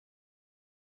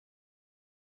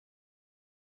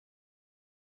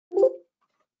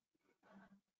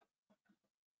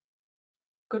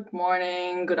Good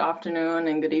morning, good afternoon,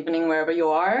 and good evening, wherever you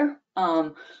are.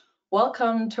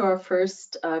 Welcome to our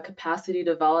first capacity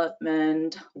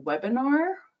development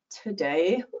webinar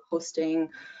today, hosting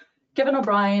Kevin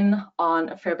O'Brien on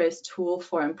a fair-based tool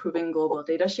for improving global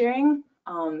data sharing.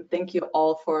 Thank you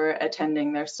all for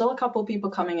attending. There's still a couple people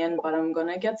coming in, but I'm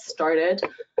gonna get started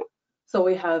so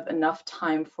we have enough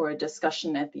time for a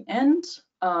discussion at the end.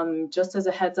 Just as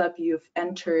a heads up, you've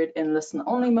entered in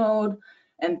listen-only mode,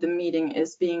 and the meeting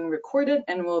is being recorded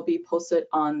and will be posted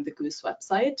on the GOOS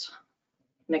website.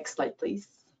 Next slide, please.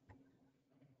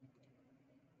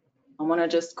 I want to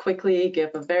just quickly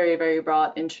give a very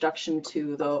broad introduction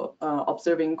to the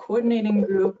Observing Coordinating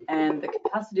Group and the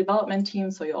Capacity Development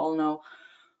Team, so you all know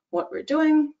what we're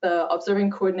doing. The Observing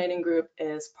Coordinating Group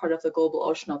is part of the Global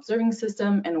Ocean Observing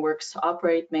System and works to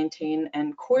operate, maintain,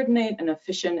 and coordinate an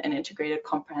efficient and integrated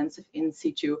comprehensive in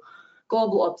situ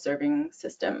global observing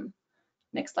system.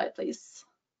 Next slide, please.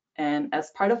 And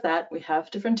as part of that, we have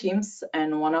different teams,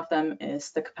 and one of them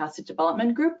is the Capacity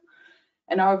Development Group.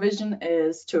 And our vision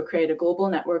is to create a global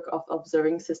network of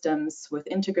observing systems with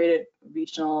integrated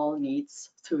regional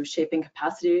needs through shaping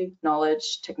capacity,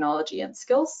 knowledge, technology, and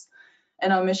skills.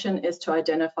 And our mission is to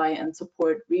identify and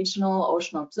support regional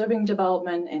ocean observing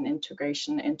development and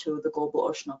integration into the global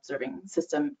ocean observing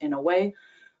system in a way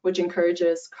which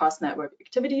encourages cross-network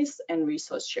activities and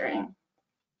resource sharing.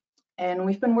 And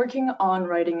we've been working on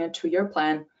writing a 2-year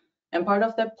plan. And part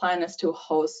of that plan is to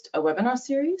host a webinar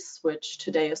series, which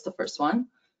today is the first one.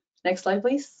 Next slide,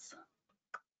 please.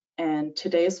 And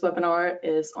today's webinar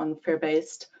is on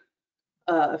fair-based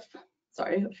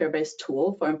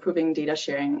tool for improving data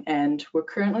sharing. And we're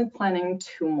currently planning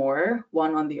 2 more,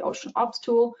 one on the Ocean Ops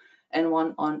tool and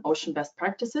one on ocean best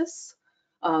practices.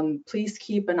 Please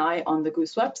keep an eye on the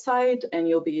GOOS website and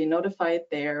you'll be notified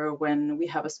there when we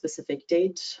have a specific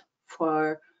date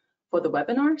for the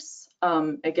webinars.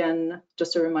 Again,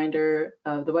 just a reminder,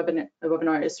 the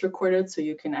webinar is recorded, so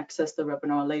you can access the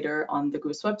webinar later on the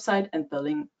GOOS website, and the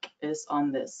link is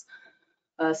on this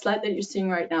slide that you're seeing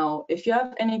right now. If you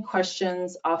have any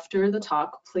questions after the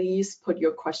talk, please put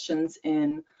your questions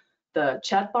in the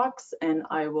chat box, and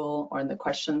I will, or in the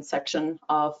questions section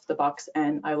of the box,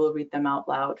 and I will read them out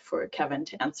loud for Kevin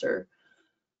to answer.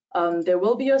 There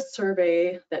will be a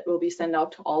survey that will be sent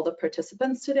out to all the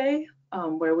participants today,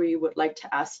 where we would like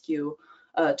to ask you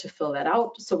to fill that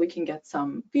out so we can get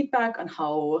some feedback on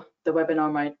how the webinar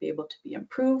might be able to be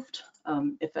improved,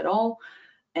 if at all.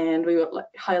 And we would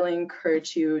highly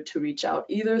encourage you to reach out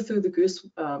either through the GOOS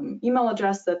email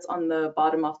address that's on the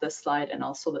bottom of this slide, and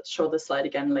also let's show the slide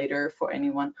again later for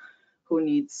anyone who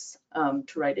needs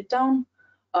to write it down.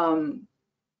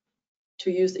 To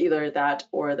use either that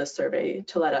or the survey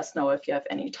to let us know if you have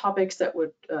any topics that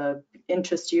would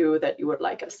interest you that you would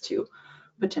like us to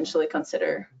potentially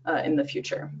consider in the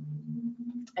future.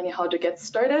 Anyhow, to get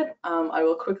started, I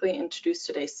will quickly introduce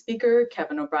today's speaker,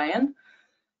 Kevin O'Brien.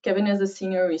 Kevin is a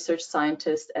senior research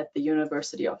scientist at the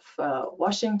University of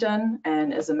Washington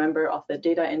and is a member of the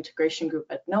Data Integration Group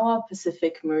at NOAA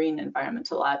Pacific Marine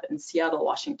Environmental Lab in Seattle,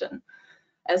 Washington.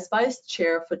 As Vice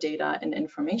Chair for Data and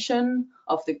Information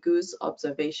of the GOOS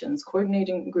Observations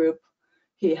Coordinating Group,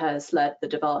 he has led the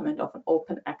development of an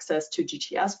open access to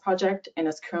GTS project and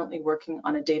is currently working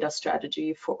on a data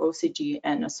strategy for OCG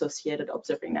and associated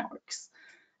observing networks.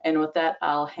 And with that,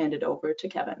 I'll hand it over to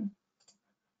Kevin.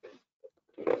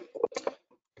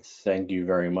 Thank you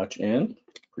very much, Anne.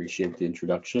 Appreciate the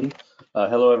introduction.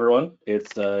 Hello, everyone.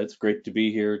 It's great to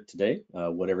be here today,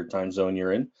 whatever time zone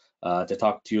you're in, to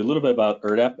talk to you a little bit about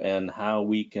ERDDAP and how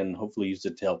we can hopefully use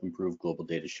it to help improve global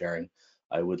data sharing.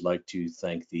 I would like to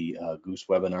thank the GOOS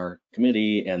webinar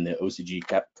committee and the OCG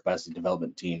Capacity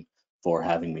Development team for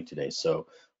having me today. So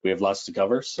we have lots to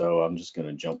cover, so I'm just going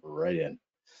to jump right in.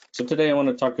 So today I want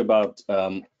to talk about,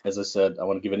 as I said, I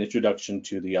want to give an introduction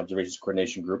to the Observations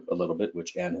Coordination Group a little bit,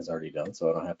 which Anne has already done, so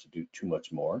I don't have to do too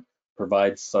much more.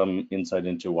 Provide some insight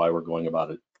into why we're going about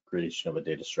a creation of a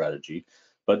data strategy.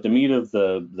 But the meat of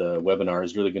the webinar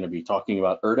is really going to be talking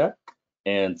about ERDDAP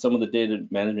and some of the data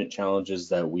management challenges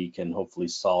that we can hopefully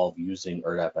solve using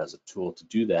ERDDAP as a tool to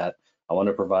do that. I want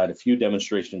to provide a few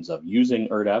demonstrations of using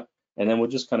ERDDAP, and then we'll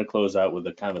just kind of close out with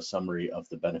a kind of a summary of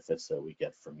the benefits that we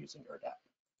get from using ERDDAP.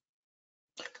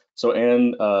 So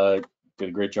Anne did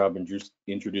a great job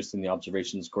introducing the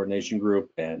Observations Coordination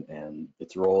Group and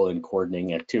its role in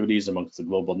coordinating activities amongst the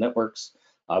global networks.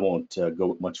 I won't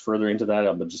go much further into that.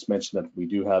 I'll just mention that we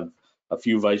do have a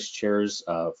few vice chairs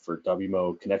for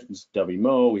WMO connections to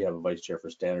WMO. We have a vice chair for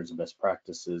standards and best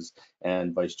practices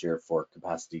and vice chair for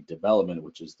capacity development,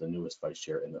 which is the newest vice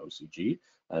chair in the OCG.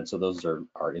 And so those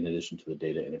are in addition to the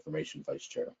data and information vice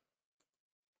chair.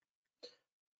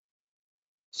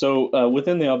 So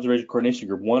within the observation coordination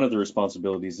group, one of the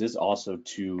responsibilities is also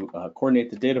to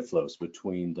coordinate the data flows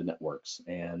between the networks.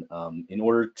 And in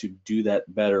order to do that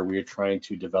better, we are trying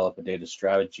to develop a data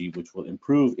strategy which will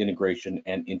improve integration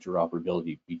and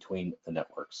interoperability between the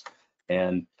networks.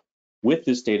 And with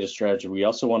this data strategy, we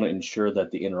also want to ensure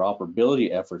that the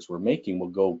interoperability efforts we're making will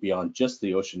go beyond just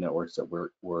the ocean networks that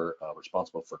we're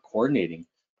responsible for coordinating,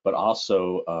 but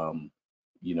also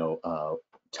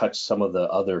touch some of the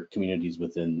other communities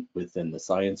within the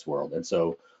science world. And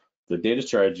so the data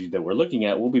strategy that we're looking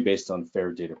at will be based on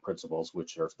FAIR data principles,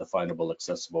 which are definable,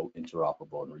 accessible,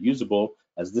 interoperable, and reusable,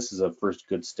 as this is a first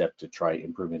good step to try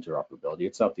improve interoperability.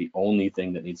 It's not the only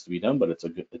thing that needs to be done, but it's a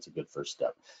good first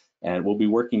step. And we'll be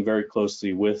working very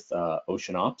closely with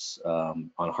OceanOps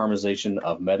on harmonization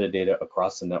of metadata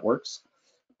across the networks,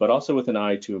 but also with an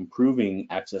eye to improving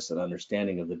access and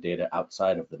understanding of the data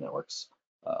outside of the networks.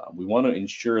 We want to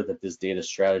ensure that this data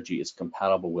strategy is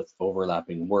compatible with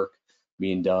overlapping work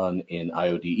being done in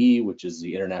IODE, which is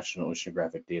the International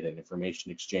Oceanographic Data and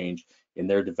Information Exchange, in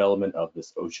their development of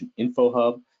this Ocean Info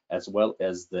Hub, as well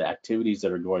as the activities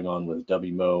that are going on with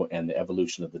WMO and the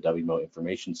evolution of the WMO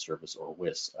Information Service, or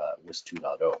WIS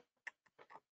 2.0.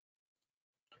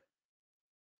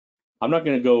 I'm not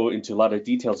going to go into a lot of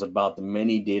details about the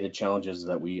many data challenges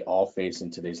that we all face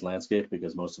in today's landscape,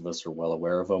 because most of us are well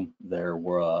aware of them. There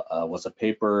was a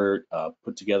paper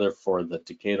put together for the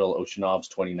Decadal OceanOps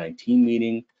 2019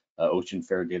 meeting, Ocean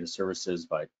Fair Data Services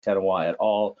by Tenawa et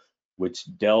al.,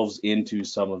 which delves into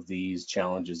some of these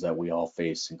challenges that we all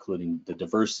face, including the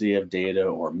diversity of data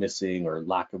or missing or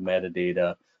lack of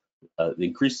metadata. The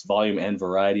increased volume and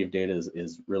variety of data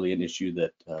is really an issue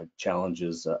that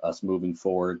challenges us moving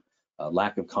forward.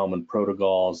 Lack of common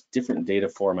protocols, different data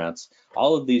formats,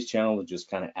 all of these challenges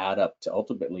kind of add up to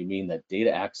ultimately mean that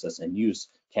data access and use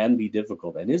can be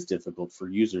difficult and is difficult for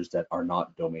users that are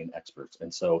not domain experts.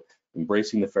 And so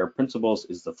embracing the FAIR principles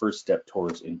is the first step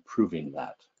towards improving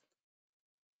that.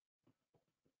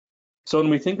 So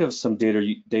when we think of some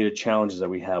data challenges that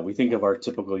we have, we think of our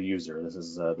typical user. This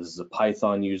is a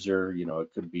Python user. You know,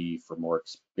 it could be for more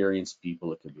experienced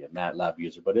people. It could be a MATLAB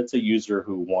user, but it's a user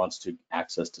who wants to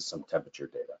access to some temperature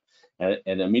data.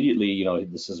 And immediately, you know,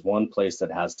 this is one place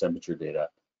that has temperature data,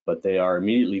 but they are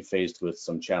immediately faced with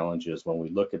some challenges when we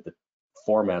look at the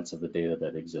formats of the data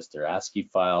that exist. There are ASCII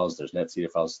files, there's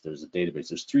netcdata files, there's a database.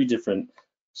 There's 3 different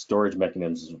storage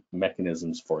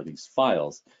mechanisms for these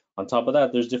files. On top of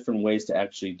that, there's different ways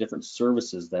to different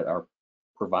services that are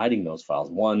providing those files.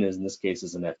 One is, in this case,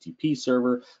 is an FTP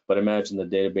server, but imagine the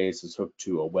database is hooked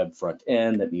to a web front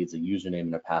end that needs a username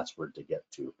and a password to get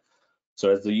to.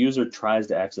 So as the user tries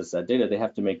to access that data, they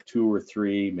have to make 2 or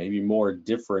 3, maybe more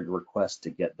different requests to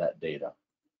get that data.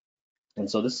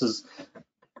 And so this is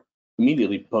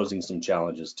immediately posing some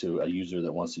challenges to a user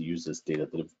that wants to use this data.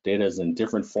 The data is in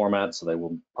different formats, so they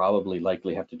will probably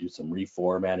likely have to do some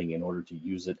reformatting in order to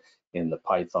use it in the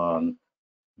Python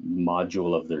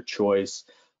module of their choice.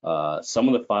 Some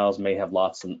of the files may have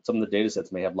lots, and some of the data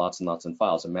sets may have lots and lots of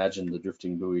files. Imagine the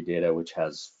drifting buoy data, which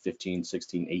has 15,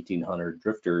 16, 1800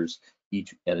 drifters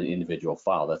each at an individual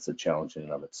file. That's a challenge in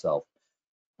and of itself.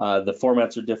 The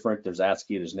formats are different. There's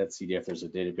ASCII, there's netcdf, there's a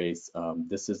database.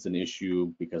 This is an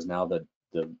issue because now that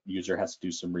the user has to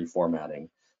do some reformatting.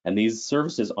 And these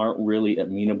services aren't really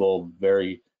amenable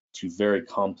to very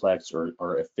complex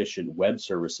or efficient web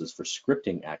services for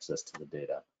scripting access to the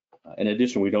data. In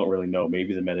addition, we don't really know.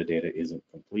 Maybe the metadata isn't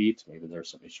complete. Maybe there are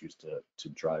some issues to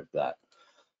drive that.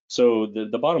 So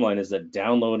the bottom line is that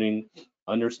downloading,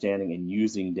 understanding, and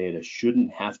using data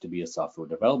shouldn't have to be a software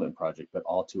development project, but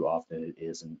all too often it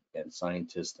is, and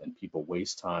scientists and people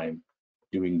waste time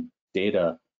doing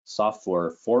data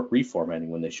software for reformatting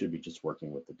when they should be just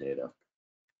working with the data.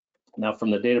 Now, from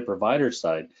the data provider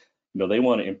side, you know, they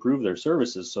want to improve their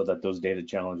services so that those data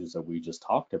challenges that we just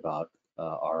talked about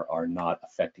are not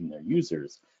affecting their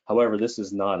users. However, this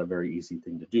is not a very easy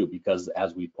thing to do because,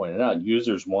 as we pointed out,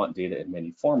 users want data in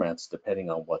many formats depending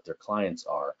on what their clients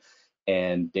are.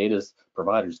 And data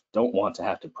providers don't want to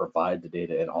have to provide the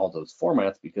data in all those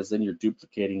formats because then you're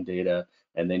duplicating data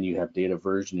and then you have data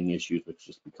versioning issues, which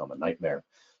just become a nightmare.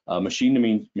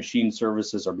 Machine-to-machine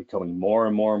services are becoming more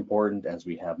and more important as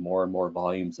we have more and more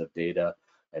volumes of data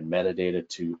and metadata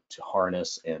to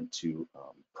harness and to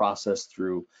process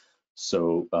through.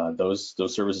 So those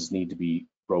services need to be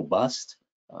robust.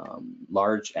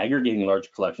 Aggregating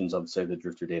large collections of, say, the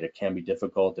drifter data can be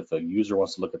difficult if a user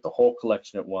wants to look at the whole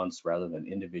collection at once rather than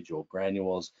individual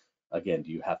granules. Again,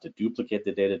 do you have to duplicate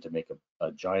the data to make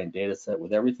a giant data set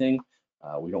with everything?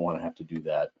 We don't want to have to do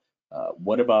that.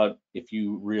 What about if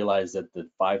you realize that the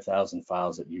 5,000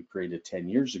 files that you created 10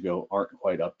 years ago aren't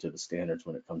quite up to the standards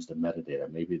when it comes to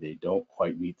metadata? Maybe they don't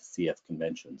quite meet the CF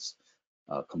conventions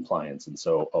compliance. And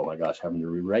so, oh my gosh, having to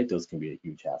rewrite those can be a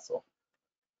huge hassle.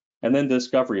 And then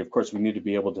discovery, of course, we need to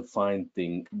be able to find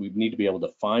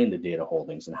the data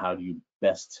holdings and how do you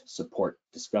best support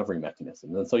discovery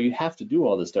mechanisms. And so you have to do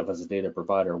all this stuff as a data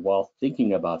provider while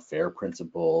thinking about FAIR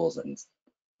principles and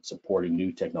supporting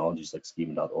new technologies like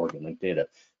schema.org and linked data.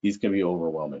 These can be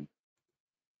overwhelming.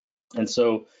 And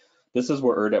so this is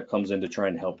where ERDDAP comes in to try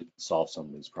and help solve some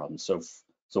of these problems.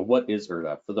 So what is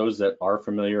ERDDAP? For those that are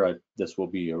familiar, this will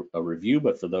be a review,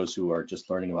 but for those who are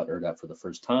just learning about ERDDAP for the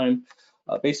first time,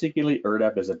 basically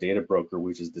ERDDAP is a data broker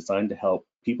which is designed to help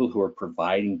people who are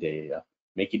providing data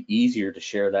make it easier to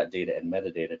share that data and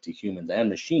metadata to humans and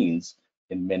machines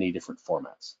in many different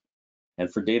formats.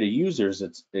 And for data users,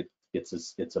 it's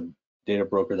a data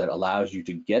broker that allows you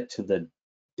to get to the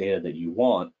data that you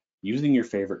want using your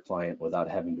favorite client without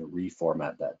having to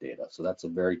reformat that data. So that's a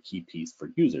very key piece for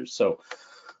users. So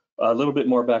a little bit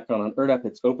more background on ERDDAP.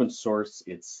 It's open source.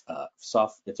 It's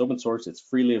open source. It's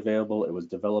freely available. It was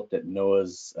developed at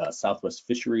NOAA's Southwest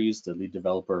Fisheries. The lead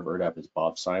developer of ERDDAP is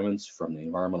Bob Simons from the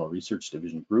Environmental Research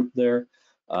Division group there.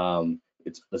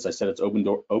 As I said, it's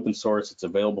open source. It's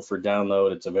available for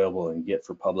download. It's available in Git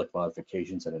for public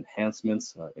modifications and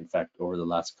enhancements. In fact, over the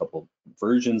last couple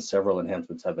versions, several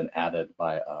enhancements have been added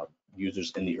by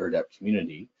users in the ERDDAP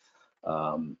community.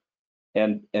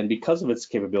 And because of its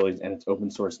capabilities and its open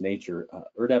source nature,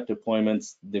 ERDDAP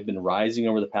deployments, they've been rising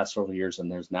over the past several years, and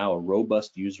there's now a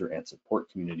robust user and support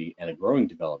community and a growing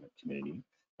development community.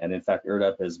 And in fact,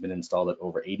 ERDDAP has been installed at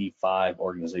over 85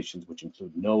 organizations, which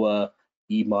include NOAA,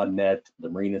 EMODNet, the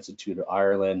Marine Institute of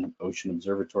Ireland, Ocean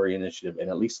Observatory Initiative, and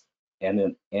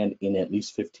in at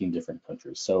least 15 different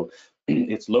countries. So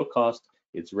it's low cost,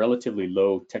 it's relatively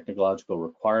low technological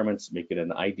requirements, make it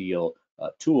an ideal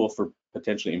tool for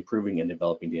potentially improving and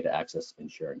developing data access and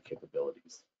sharing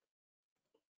capabilities.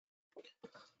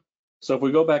 So if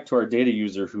we go back to our data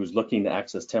user who's looking to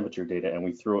access temperature data and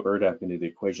we throw ERDDAP into the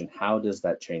equation, how does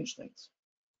that change things?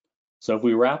 So if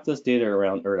we wrap this data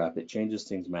around ERDDAP, it changes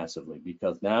things massively,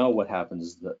 because now what happens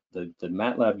is that the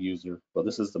MATLAB user, well,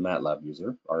 this is the MATLAB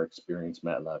user, our experienced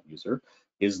MATLAB user,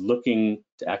 is looking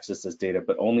to access this data,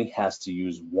 but only has to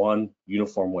use one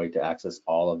uniform way to access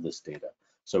all of this data.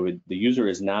 So the user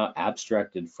is now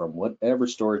abstracted from whatever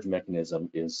storage mechanism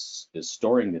is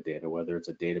storing the data, whether it's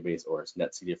a database or it's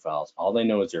netcdf files. All they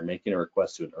know is they're making a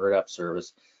request to an ERDDAP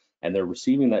service, and they're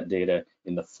receiving that data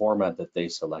in the format that they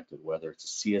selected, whether it's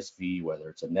a CSV, whether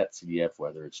it's a netcdf,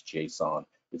 whether it's JSON.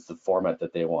 It's the format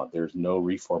that they want. There's no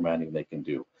reformatting they can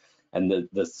do. And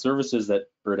the services that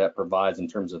ERDDAP provides in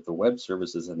terms of the web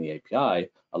services and the API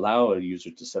allow a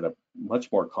user to set up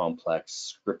much more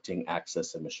complex scripting,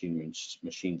 access, and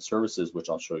machine services, which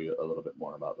I'll show you a little bit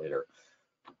more about later.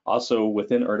 Also,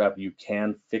 within ERDDAP, you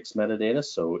can fix metadata.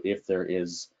 So if there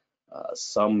is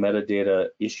some metadata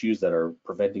issues that are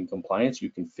preventing compliance, you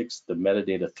can fix the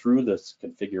metadata through this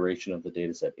configuration of the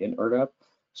dataset in ERDDAP,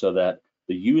 so that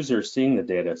the user seeing the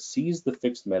data sees the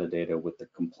fixed metadata with the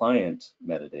compliant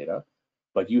metadata,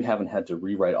 but you haven't had to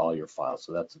rewrite all your files.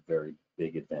 So that's a very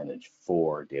big advantage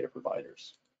for data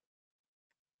providers.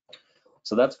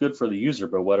 So that's good for the user,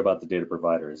 but what about the data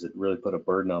provider? Does it really put a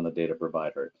burden on the data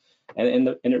provider? And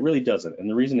it really doesn't. And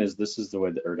the reason is this is the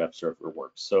way the ERDDAP server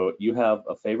works. So you have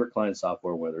a favorite client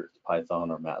software, whether it's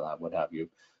Python or MATLAB, what have you.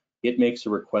 It makes a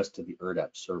request to the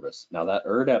ERDDAP service. Now that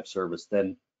ERDDAP service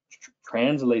then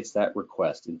translates that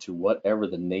request into whatever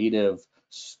the native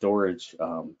storage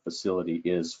facility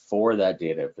is for that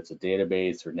data. If it's a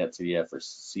database or netcdf or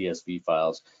CSV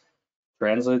files,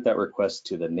 translate that request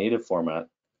to the native format,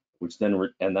 which then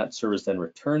and that service then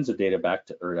returns the data back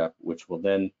to ERDDAP, which will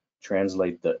then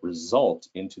translate the result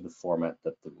into the format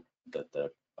that the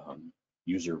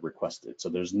user requested. So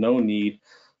there's no need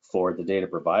for the data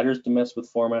providers to mess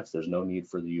with formats. There's no need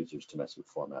for the users to mess with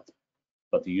formats,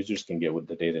 but the users can get with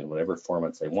the data in whatever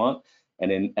formats they want.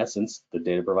 And in essence, the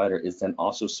data provider is then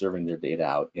also serving their data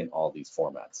out in all these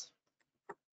formats.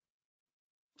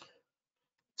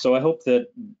 So I hope that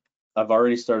I've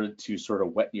already started to sort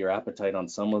of whet your appetite on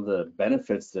some of the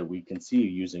benefits that we can see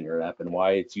using ERDDAP and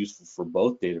why it's useful for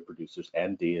both data producers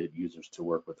and data users to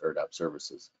work with ERDDAP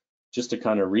services. Just to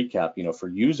kind of recap, for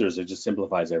users, it just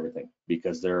simplifies everything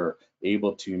because they're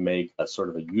able to make a sort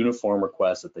of a uniform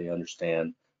request that they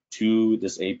understand to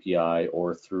this API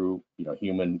or through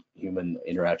human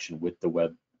interaction with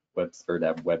the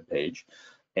ERDDAP web page,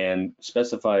 and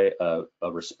specify a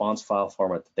response file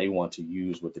format that they want to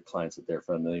use with the clients that they're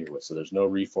familiar with. So there's no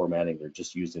reformatting, they're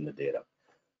just using the data.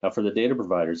 Now, for the data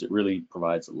providers, it really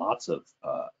provides lots of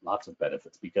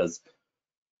benefits because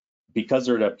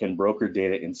ERDDAP can broker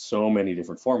data in so many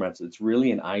different formats. It's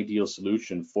really an ideal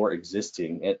solution for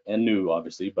existing and new,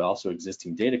 obviously, but also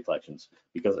existing data collections,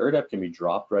 because ERDDAP can be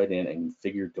dropped right in and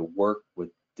configured to work with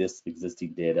this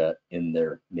existing data in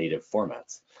their native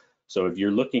formats. So if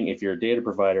you're a data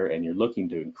provider and you're looking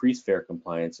to increase FAIR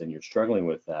compliance and you're struggling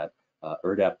with that,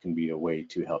 ERDDAP can be a way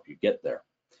to help you get there.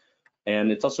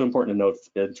 And it's also important to note,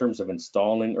 in terms of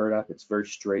installing ERDDAP, it's very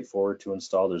straightforward to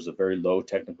install. There's a very low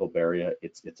technical barrier.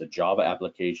 It's a Java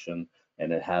application,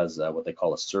 and it has what they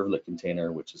call a servlet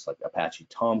container, which is like Apache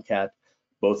Tomcat.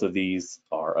 Both of these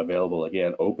are available,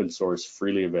 again, open source,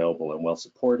 freely available, and well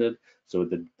supported. So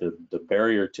the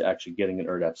barrier to actually getting an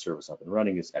ERDDAP service up and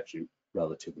running is actually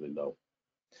relatively low.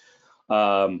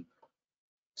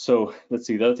 So let's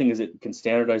see, the other thing is it can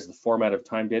standardize the format of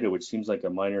time data, which seems like a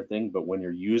minor thing, but when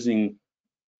you're using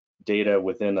data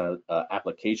within a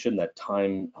application, that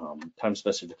time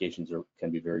specifications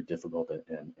can be very difficult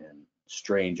and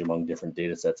strange among different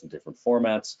data sets and different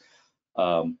formats.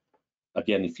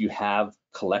 Again, if you have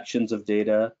collections of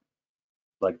data,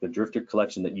 like the Drifter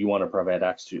collection that you want to provide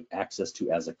access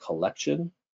to as a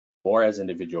collection or as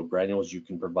individual granules, you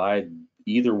can provide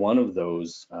either one of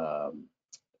those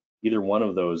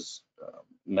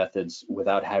methods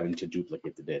without having to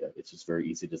duplicate the data. It's just very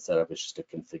easy to set up. It's just a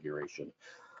configuration.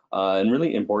 And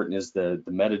really important is the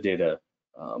metadata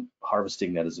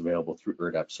harvesting that is available through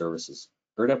ERDDAP services.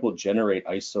 ERDDAP will generate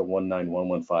ISO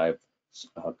 19115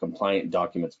 compliant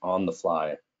documents on the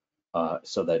fly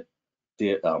so that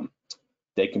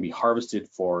they can be harvested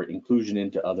for inclusion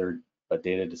into other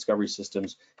data discovery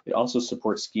systems. It also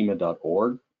supports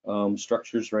schema.org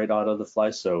structures right out of the fly.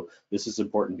 So this is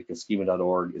important because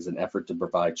schema.org is an effort to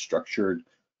provide structured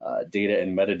data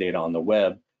and metadata on the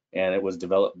web, and it was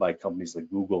developed by companies like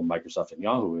Google, Microsoft, and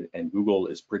Yahoo. And Google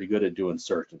is pretty good at doing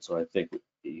search. And so I think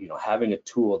having a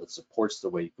tool that supports the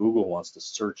way Google wants to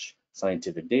search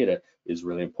scientific data is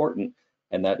really important,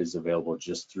 and that is available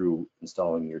just through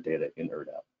installing your data in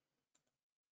ERDDAP.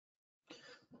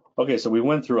 Okay, so we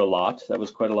went through a lot. That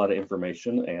was quite a lot of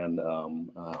information, and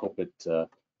I hope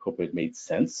it made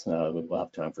sense. We'll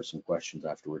have time for some questions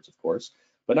afterwards, of course.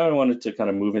 But now I wanted to kind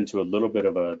of move into a little bit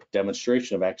of a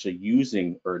demonstration of actually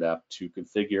using ERDDAP to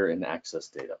configure and access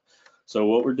data. So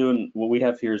what we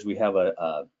have here is we have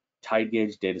a tide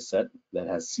gauge data set that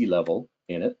has sea level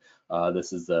in it.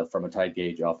 This is from a tide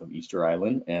gauge off of Easter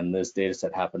Island, and this data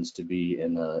set happens to be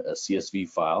in a CSV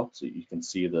file. So you can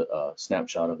see the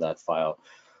snapshot of that file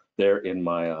there in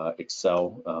my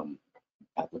Excel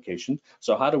application.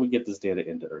 So how do we get this data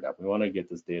into ERDDAP? We want to get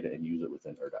this data and use it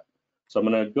within ERDDAP. So I'm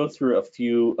going to go through a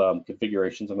few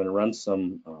configurations. I'm going to run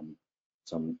some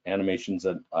animations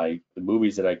the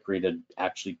movies that I created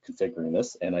actually configuring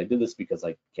this. And I did this because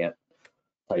I can't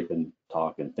type and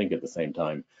talk and think at the same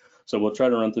time. So we'll try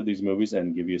to run through these movies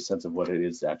and give you a sense of what it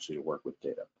is to actually work with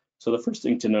data. So the first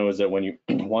thing to know is that when you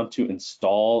want to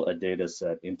install a data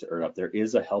set into ERDDAP, there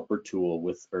is a helper tool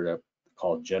with ERDDAP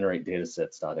called generate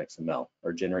datasets.xml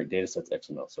or generate datasets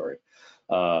XML, sorry.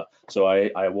 So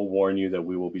I will warn you that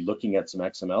we will be looking at some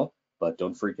XML, but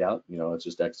don't freak out. It's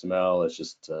just XML. It's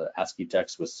just ASCII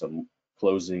text with some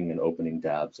closing and opening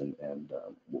tabs, and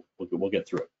we'll get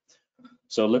through it.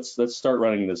 So let's start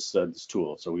running this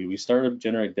tool. So we started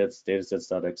generate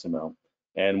datasets.xml,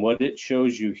 and what it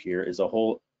shows you here is a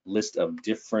whole list of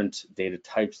different data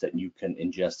types that you can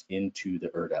ingest into the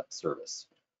ERDDAP service.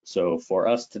 So for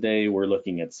us today, we're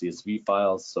looking at CSV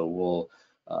files. So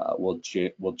we'll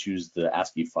choose the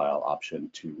ASCII file option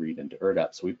to read into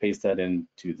ERDDAP. So we paste that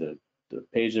into the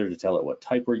page there to tell it what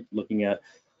type we're looking at.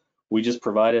 We just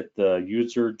provided the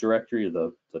user directory,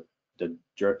 the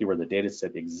directory where the data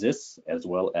set exists, as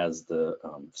well as the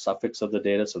suffix of the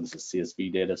data. So this is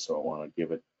CSV data, so I want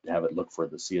to have it look for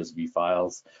the CSV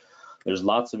files. There's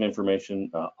lots of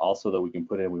information also that we can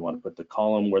put in. We want to put the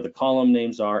column where the column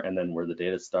names are, and then where the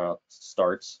data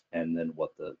starts, and then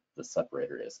what the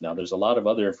separator is. Now, there's a lot of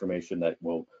other information that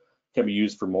can be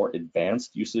used for more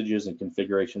advanced usages and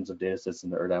configurations of data sets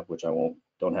in the ERDDAP, which I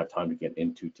don't have time to get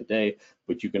into today.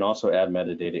 But you can also add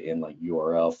metadata in, like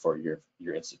URL for your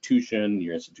institution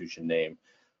name.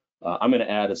 I'm going to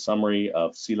add a summary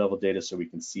of sea level data so we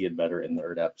can see it better in the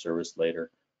ERDDAP service later.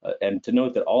 And to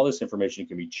note that all this information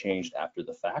can be changed after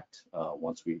the fact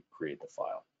once we create the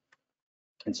file.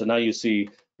 And so now you see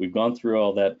we've gone through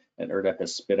all that, and ERDDAP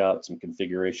has spit out some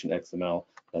configuration XML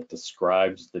that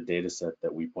describes the data set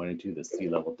that we pointed to, the sea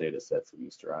level data set from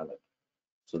Easter Island.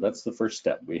 So that's the first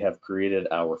step. We have created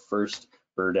our first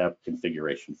ERDDAP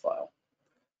configuration file.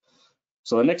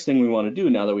 So the next thing we want to do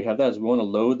now that we have that is we want to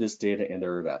load this data into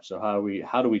ERDDAP. So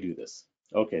how do we do this?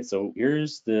 Okay, so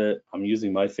I'm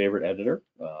using my favorite editor,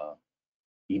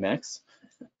 Emacs.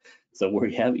 So where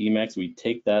we have Emacs, we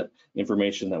take that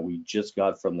information that we just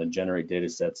got from the generate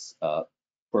datasets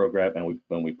program, and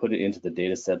when we put it into the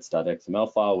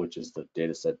datasets.xml file, which is the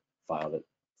dataset file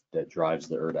that drives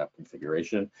the ERDDAP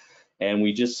configuration, and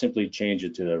we just simply change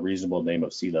it to a reasonable name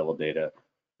of sea-level data,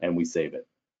 and we save it.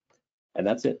 And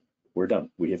that's it. We're done.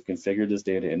 We have configured this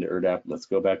data into ERDDAP. Let's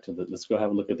go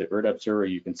have a look at the ERDDAP server.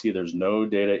 You can see there's no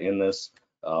data in this.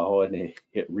 And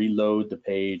hit reload the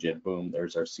page, and boom,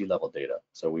 there's our sea-level data.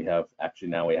 So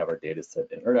now we have our data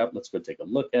set in ERDDAP. Let's go take a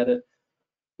look at it.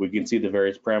 We can see the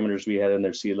various parameters we had in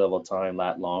there: sea level, time,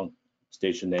 lat long,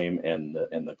 station name, and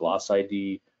the gloss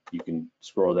ID. You can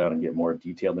scroll down and get more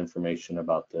detailed information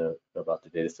about the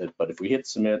data set. But if we hit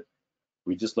submit,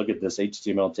 we just look at this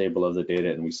HTML table of the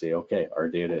data and we say, okay, our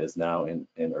data is now in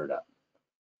ERDDAP.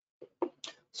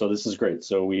 So this is great.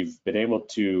 So we've been able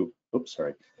to,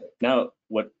 Now,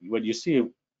 what you see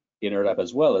in ERDDAP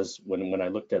as well is when I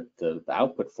looked at the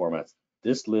output formats,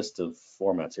 this list of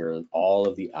formats here is all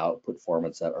of the output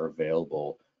formats that are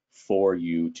available for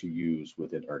you to use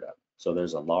within ERDDAP. So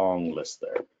there's a long list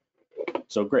there.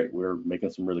 So great, we're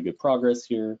making some really good progress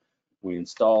here. We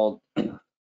installed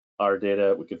our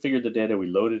data, we configured the data, we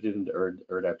loaded it into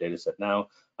ERDDAP dataset. Now,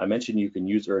 I mentioned you can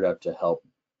use ERDDAP to help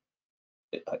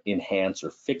enhance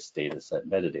or fix dataset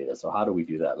metadata. So how do we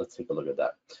do that? Let's take a look at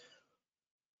that.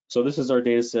 So this is our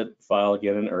dataset file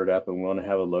again in ERDDAP, and we want to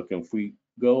have a look. And if we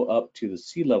go up to the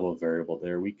sea-level variable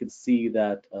there, we can see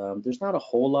that there's not a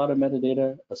whole lot of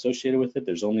metadata associated with it.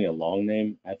 There's only a long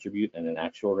name attribute and an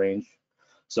actual range.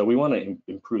 So we want to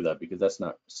improve that because that's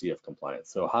not CF compliant.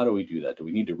 So how do we do that? Do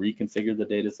we need to reconfigure the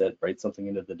dataset, write something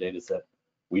into the dataset?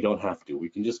 We don't have to. We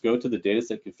can just go to the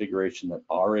dataset configuration that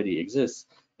already exists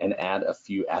and add a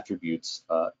few attributes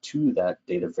to that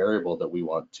data variable that we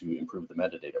want to improve the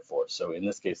metadata for. So in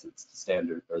this case, it's the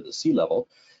standard or the sea level.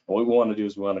 And what we want to do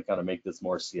is we want to kind of make this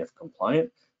more CF compliant.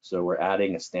 So we're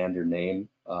adding a standard name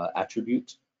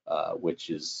attribute, which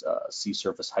is sea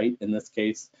surface height in this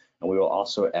case. And we will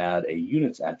also add a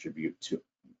units attribute to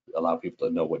allow people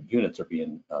to know what units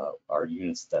are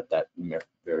units that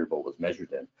variable was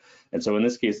measured in. And so in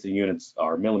this case, the units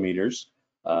are millimeters.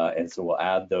 And so we'll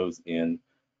add those in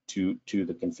to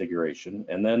the configuration.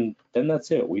 And then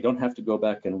that's it. We don't have to go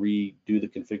back and redo the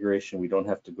configuration. We don't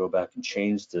have to go back and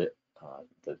change the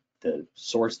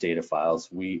source data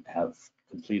files. We have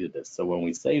completed this. So when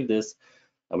we save this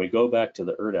and we go back to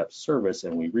the ERDDAP service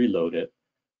and we reload it,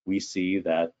 we see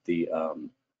that the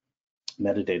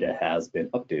metadata has been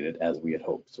updated as we had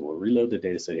hoped. So we'll reload the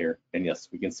data set here. And yes,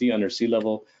 we can see under sea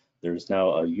level, there's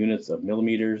now units of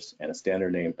millimeters and a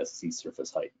standard name as sea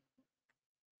surface height.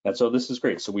 And so this is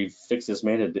great. So we've fixed this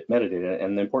metadata.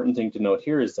 And the important thing to note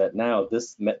here is that now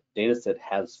this data set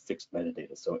has fixed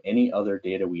metadata. So any other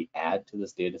data we add to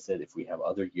this data set, if we have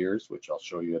other years, which I'll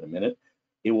show you in a minute,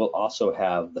 it will also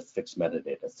have the fixed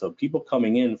metadata. So people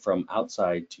coming in from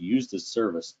outside to use this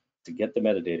service to get the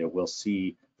metadata will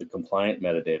see the compliant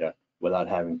metadata without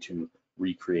having to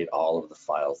recreate all of the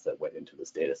files that went into this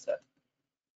data set.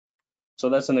 So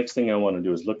that's the next thing I want to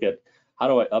do is look at how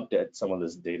do I update some of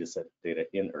this data set data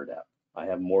in ERDDAP. I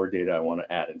have more data I want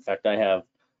to add. In fact, I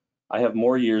have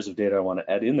more years of data I want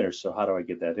to add in there. So how do I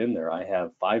get that in there? I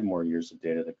have 5 more years of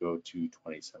data that go to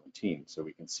 2017. So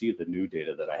we can see the new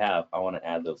data that I have. I want to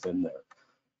add those in there.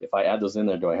 If I add those in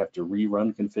there, do I have to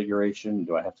rerun configuration?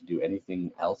 Do I have to do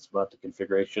anything else about the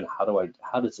configuration? How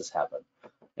does this happen?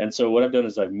 And so what I've done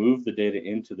is I've moved the data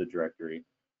into the directory,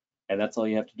 and that's all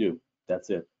you have to do.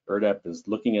 That's it. ERDDAP is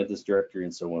looking at this directory,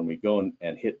 and so when we go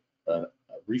and hit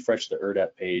refresh the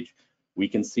ERDDAP page, we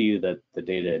can see that the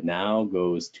data now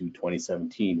goes to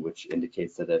 2017, which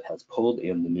indicates that it has pulled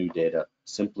in the new data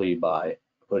simply by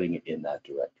putting it in that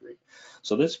directory.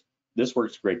 So this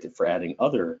works great for adding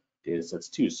other data sets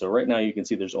too. So right now you can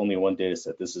see there's only one data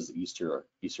set. This is Easter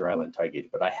Island tide gauge,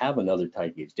 but I have another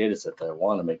tide gauge data set that I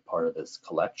want to make part of this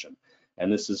collection.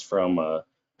 And this is from a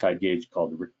tide gauge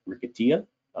called Ricatia.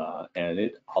 And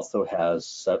it also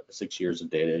has 6 years of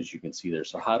data, as you can see there.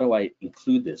 So how do I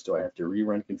include this? Do I have to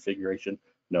rerun configuration?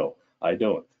 No, I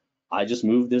don't. I just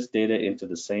move this data into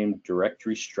the same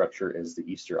directory structure as the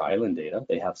Easter Island data.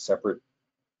 They have separate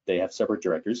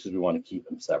directories because we want to keep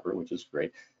them separate, which is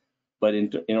great. But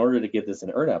in order to get this in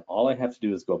ERDDAP, all I have to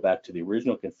do is go back to the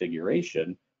original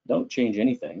configuration. Don't change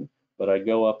anything, but I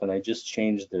go up and I just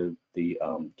change the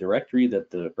directory that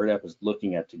the ERDDAP is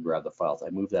looking at to grab the files. I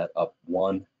move that up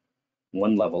one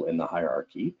level in the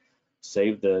hierarchy,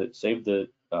 save the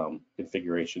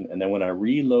configuration. And then when I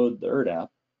reload the ERDDAP,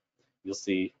 you'll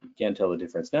see, you can't tell the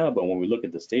difference now, but when we look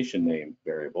at the station name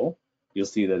variable, you'll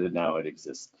see that it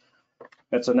exists.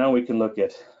 And so now we can look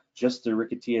at just the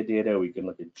Rickettsia data, we can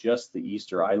look at just the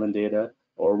Easter Island data,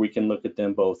 or we can look at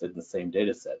them both in the same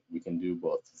data set. We can do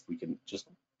both. We can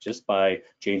just by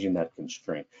changing that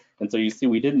constraint. And so you see,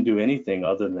 we didn't do anything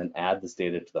other than add this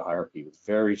data to the hierarchy. It was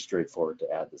very straightforward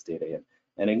to add this data in.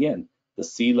 And again, the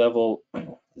sea level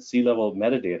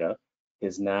metadata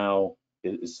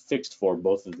is fixed for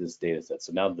both of this data set.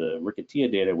 So now the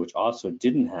Rickettsia data, which also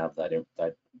didn't have that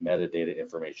metadata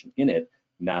information in it,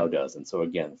 now does. And so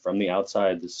again, from the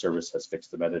outside, the service has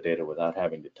fixed the metadata without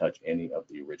having to touch any of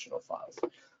the original files.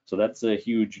 So that's a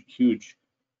huge, huge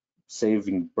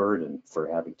saving burden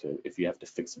for if you have to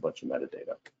fix a bunch of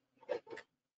metadata.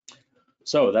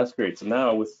 So that's great. So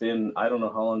now within, I don't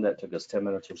know how long that took us, 10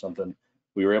 minutes or something,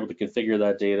 we were able to configure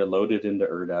that data, load it into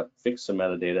ERDDAP, fix some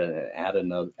metadata,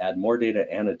 and add more data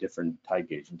and a different tide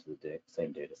gauge into the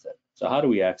same data set. So how do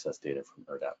we access data from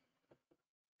ERDDAP?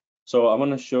 So I'm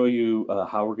going to show you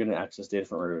how we're going to access data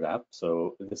from ERDDAP.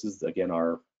 So this is, again,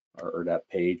 our ERDDAP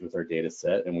page with our data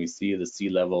set, and we see the sea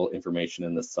level information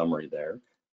in the summary there.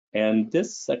 And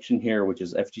this section here, which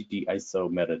is FGD ISO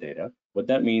metadata, what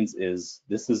that means is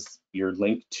this is your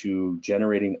link to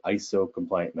generating ISO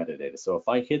compliant metadata. So if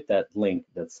I hit that link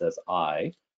that says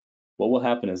I, what will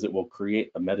happen is it will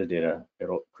create a metadata.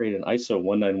 It'll create an ISO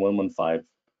 19115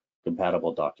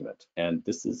 compatible document. And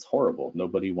this is horrible.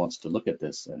 Nobody wants to look at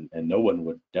this, and no one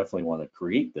would definitely want to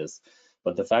create this.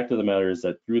 But the fact of the matter is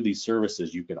that through these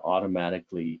services, you can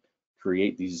automatically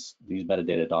create these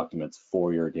metadata documents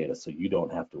for your data, so you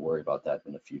don't have to worry about that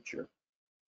in the future.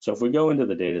 So if we go into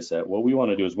the data set, what we want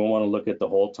to do is we want to look at the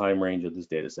whole time range of this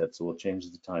data set. So we'll change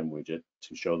the time widget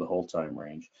to show the whole time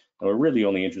range. And we're really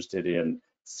only interested in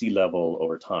sea level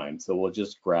over time. So we'll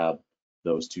just grab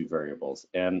those two variables.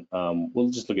 And we'll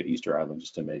just look at Easter Island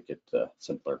just to make it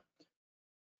simpler.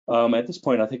 At this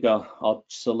point, I think I'll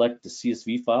select the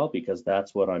CSV file because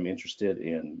that's what I'm interested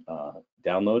in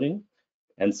downloading.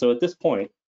 And so at this point,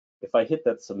 if I hit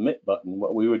that submit button,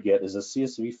 what we would get is a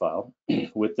CSV file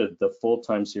with the full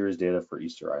time series data for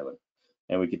Easter Island.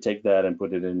 And we could take that and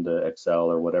put it into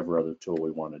Excel or whatever other tool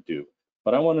we want to do.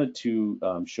 But I wanted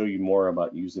to show you more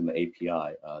about using the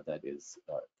API that is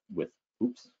with,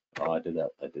 oops, I did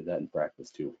that in practice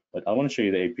too. But I want to show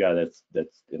you the API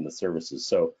that's in the services.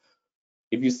 So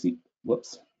if you see,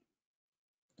 whoops,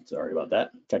 sorry about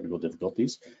that, technical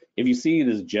difficulties. If you see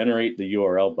this generate the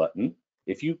URL button,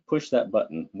 if you push that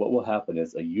button, what will happen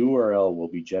is a URL will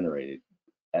be generated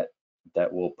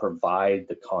that will provide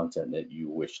the content that you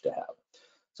wish to have.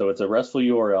 So it's a RESTful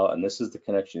URL, and this is the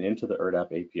connection into the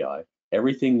ERDDAP API.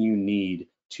 Everything you need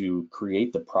to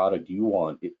create the product you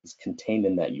want is contained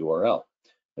in that URL.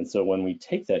 And so when we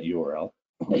take that URL,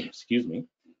 excuse me,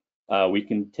 we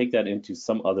can take that into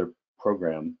some other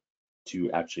program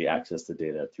to actually access the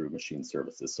data through machine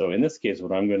services. So in this case,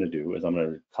 what I'm going to do is I'm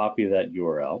going to copy that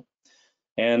URL,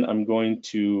 and I'm going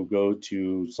to go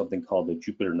to something called the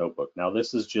Jupyter Notebook. Now,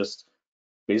 this is just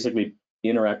basically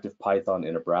interactive Python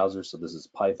in a browser. So this is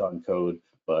Python code,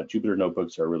 but Jupyter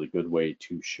Notebooks are a really good way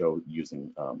to show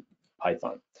using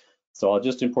Python. So I'll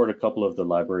just import a couple of the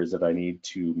libraries that I need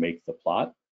to make the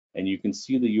plot. And you can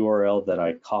see the URL that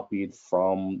I copied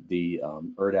from the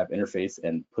ERDDAP interface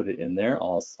and put it in there.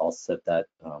 I'll set that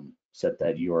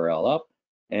URL up.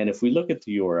 And if we look at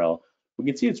the URL, we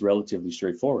can see it's relatively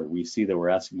straightforward. We see that we're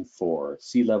asking for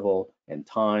sea level and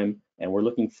time, and we're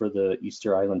looking for the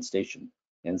Easter Island station.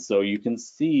 And so you can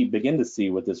begin to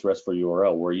see with this RESTful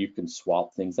URL where you can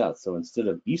swap things out. So instead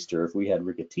of Easter, if we had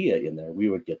Rickettsia in there, we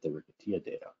would get the Rickettsia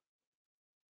data.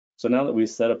 So now that we've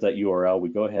set up that URL, we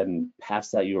go ahead and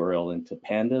pass that URL into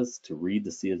pandas to read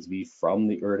the CSV from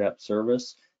the ERDDAP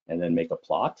service and then make a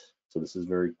plot. So this is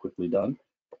very quickly done.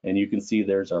 And you can see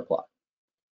there's our plot.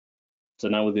 So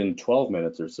now within 12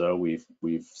 minutes or so, we've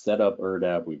set up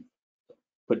ERDDAP, we've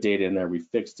put data in there, we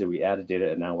fixed it, we added data,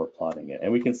 and now we're plotting it.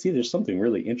 And we can see there's something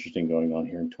really interesting going on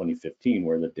here in 2015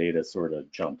 where the data sort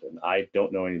of jumped. And I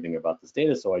don't know anything about this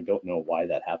data, so I don't know why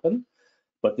that happened.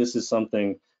 But this is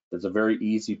something that's a very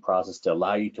easy process to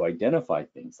allow you to identify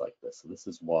things like this. So this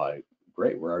is why,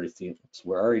 great, we're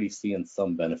already seeing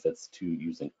some benefits to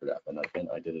using ERDDAP. And again,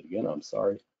 I did it again, I'm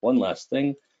sorry. One last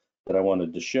thing that I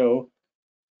wanted to show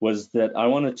was that I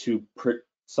wanted to put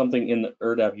something in the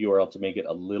ERDDAP URL to make it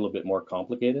a little bit more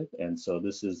complicated. And so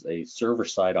this is a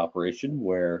server-side operation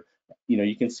where,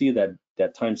 you can see that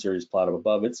time series plot up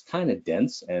above. It's kind of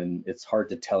dense and it's hard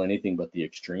to tell anything but the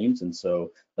extremes. And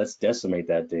so let's decimate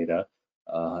that data.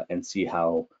 and see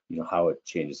how how it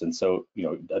changes. And so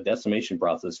a decimation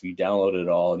process, if you download it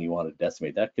all and you want to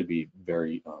decimate, that could be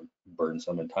very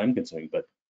burdensome and time consuming. But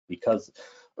because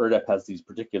ERDDAP has these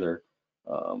particular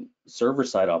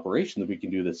server-side operations, we can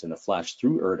do this in a flash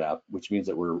through ERDDAP, which means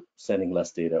that we're sending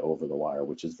less data over the wire,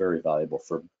 which is very valuable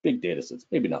for big data sets.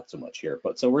 Maybe not so much here,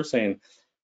 but so we're saying,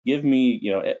 give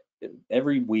me,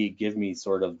 every week, give me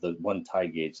sort of the one tie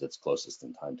gauge that's closest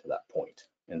in time to that point.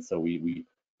 And so we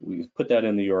put that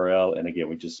in the URL, and again,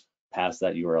 we just pass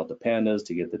that URL to pandas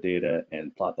to get the data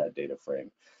and plot that data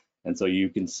frame. And so you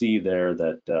can see there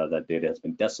that that data has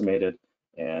been decimated,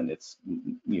 and it's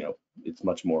it's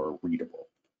much more readable.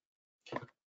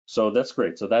 So that's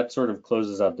great. So that sort of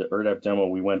closes out the ERDDAP demo.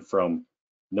 We went from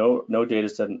no data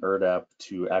set in ERDDAP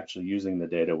to actually using the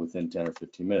data within 10 or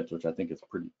 15 minutes, which I think is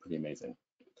pretty amazing.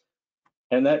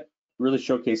 And that really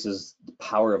showcases the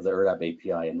power of the ERDDAP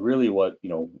API. And really what,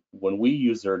 when we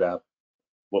use ERDDAP,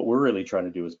 what we're really trying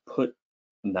to do is put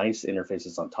nice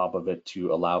interfaces on top of it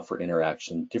to allow for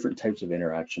interaction, different types of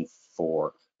interaction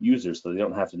for users, so they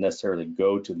don't have to necessarily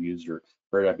go to the user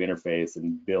ERDDAP interface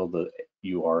and build the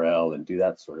URL and do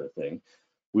that sort of thing.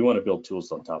 We want to build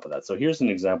tools on top of that. So here's an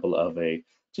example of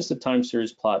just a time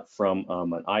series plot from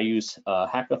an IUSE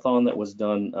hackathon that was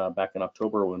done back in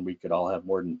October, when we could all have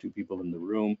more than 2 people in the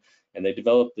room. And they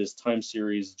developed this time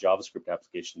series JavaScript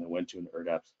application that went to an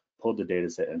ERDDAP, pulled the data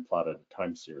set, and plotted a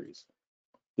time series.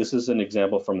 This is an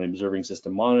example from the Observing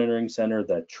System Monitoring Center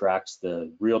that tracks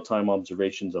the real-time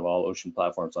observations of all ocean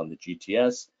platforms on the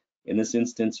GTS. In this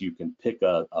instance, you can pick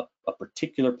a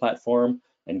particular platform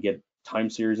and get time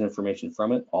series information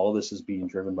from it. All of this is being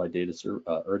driven by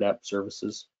ERDDAP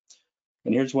services.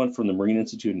 And here's one from the Marine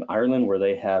Institute in Ireland, where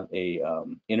they have a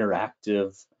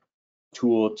interactive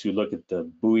tool to look at the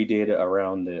buoy data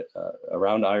around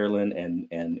Ireland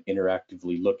and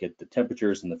interactively look at the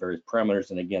temperatures and the various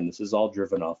parameters. And again, this is all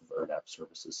driven off of ERDDAP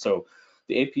services. So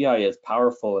the API is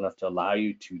powerful enough to allow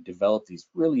you to develop these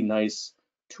really nice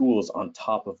tools on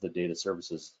top of the data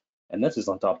services. And this is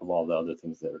on top of all the other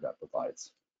things that ERDDAP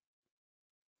provides.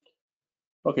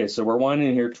 Okay, so we're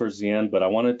winding here towards the end, but I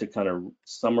wanted to kind of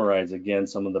summarize again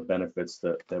some of the benefits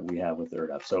that we have with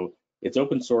ERDDAP. So it's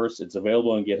open source, it's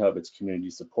available on GitHub, it's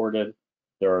community supported.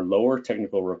 There are lower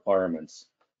technical requirements.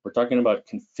 We're talking about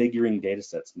configuring data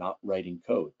sets, not writing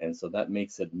code. And so that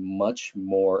makes it much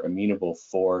more amenable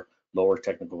for lower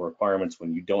technical requirements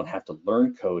when you don't have to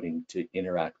learn coding to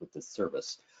interact with this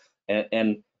service.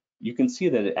 And you can see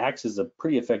that it acts as a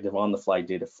pretty effective on-the-fly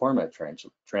data format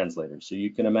translator. So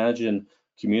you can imagine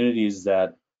communities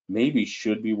that maybe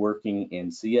should be working in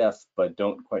CF but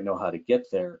don't quite know how to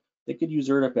get there. They could use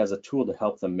ERDDAP as a tool to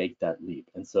help them make that leap.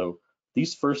 And so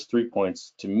these first 3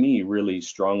 points, to me, really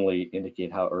strongly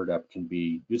indicate how ERDDAP can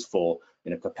be useful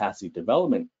in a capacity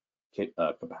development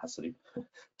capacity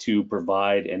to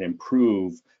provide and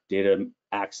improve data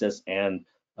access and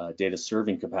data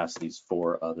serving capacities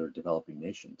for other developing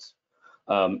nations.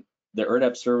 The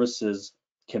ERDDAP services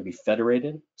can be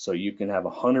federated, so you can have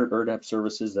 100 ERDDAP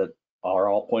services that are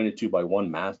all pointed to by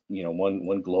one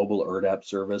global ERDDAP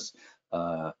service,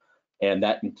 and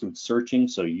that includes searching.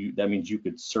 So that means you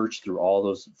could search through all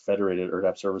those federated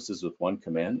ERDDAP services with one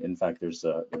command. In fact, there's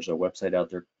a website out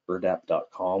there,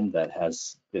 ERDDAP.com, that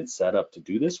has been set up to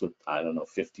do this with, I don't know,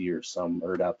 50 or some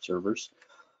ERDDAP servers.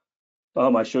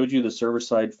 I showed you the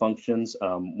server-side functions.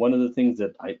 One of the things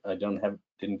that I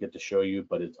didn't get to show you,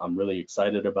 but I'm really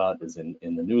excited about, is in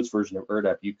the newest version of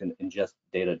ERDDAP, you can ingest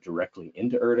data directly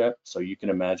into ERDDAP. So you can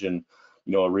imagine,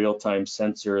 a real-time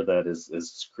sensor that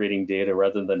is creating data,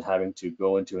 rather than having to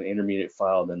go into an intermediate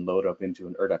file and then load up into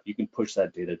an ERDDAP. You can push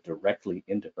that data directly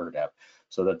into ERDDAP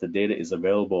so that the data is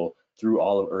available through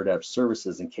all of ERDDAP's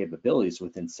services and capabilities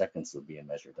within seconds of being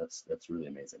measured. That's really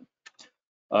amazing.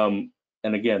 And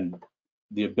again,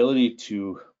 the ability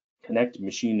to connect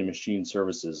machine-to-machine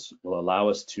services will allow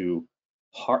us to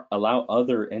allow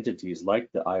other entities like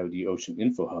the IOD Ocean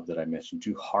Info Hub that I mentioned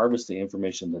to harvest the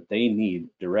information that they need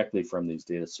directly from these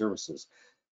data services.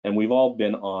 And we've all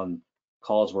been on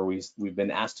calls where we've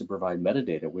been asked to provide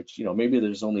metadata, which, maybe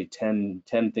there's only 10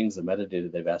 things of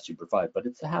metadata they've asked you to provide, but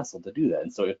it's a hassle to do that.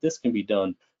 And so if this can be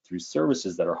done through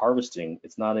services that are harvesting,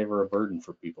 it's not ever a burden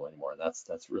for people anymore. And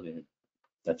that's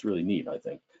really neat, I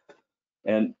think.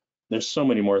 And there's so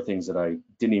many more things that I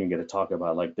didn't even get to talk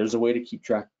about. Like, there's a way to keep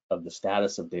track of the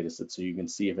status of data sets so you can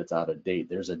see if it's out of date.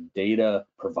 There's a data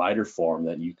provider form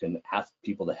that you can ask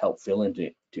people to help fill in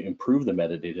to improve the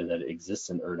metadata that exists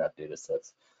in ERDDAP data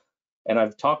sets. And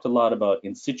I've talked a lot about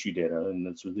in situ data, and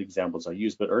that's the examples I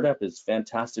use, but ERDDAP is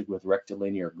fantastic with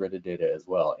rectilinear gridded data as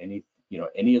well.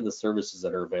 Any of the services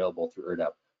that are available through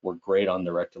ERDDAP work great on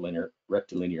the rectilinear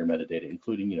metadata,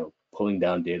 including pulling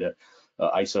down data,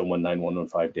 ISO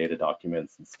 19115 data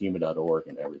documents and schema.org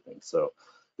and everything. So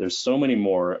there's so many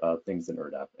more things in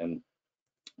ERDDAP. And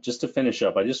just to finish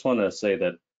up, I just want to say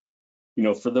that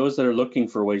for those that are looking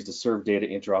for ways to serve data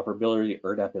interoperability,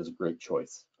 ERDDAP is a great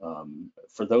choice.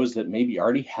 For those that maybe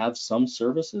already have some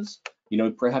services,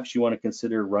 perhaps you want to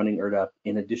consider running ERDDAP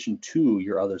in addition to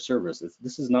your other services.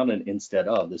 This is not an instead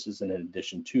of, this is an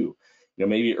addition to.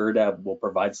 Maybe ERDDAP will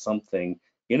provide something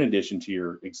in addition to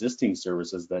your existing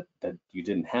services that you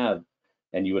didn't have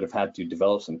and you would have had to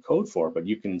develop some code for, but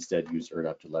you can instead use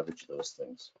ERDDAP to leverage those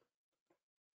things.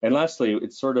 And lastly,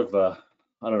 it's sort of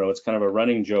I don't know, it's kind of a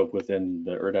running joke within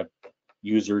the ERDDAP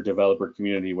user developer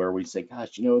community where we say,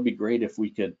 gosh, it'd be great if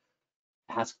we could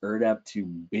ask ERDDAP to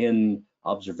bin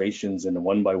observations in a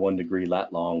 1x1 degree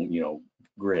lat long,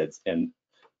 grids, and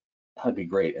that'd be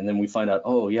great. And then we find out,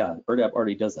 oh yeah, ERDDAP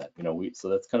already does that. So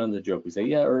that's kind of the joke. We say,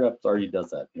 yeah, ERDDAP already does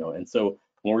that. And so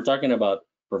when we're talking about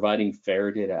providing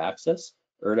fair data access,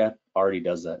 ERDDAP already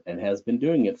does that and has been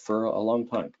doing it for a long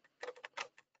time.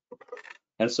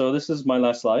 And so this is my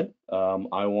last slide.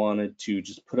 I wanted to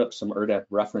just put up some ERDDAP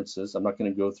references. I'm not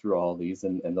going to go through all these,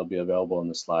 and they'll be available in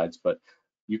the slides, but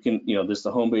you can, this is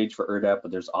the homepage for ERDDAP,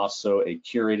 but there's also a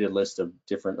curated list of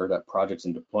different ERDDAP projects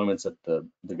and deployments that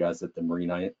the guys at the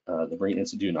Marine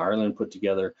Institute in Ireland put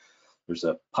together. There's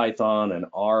a Python and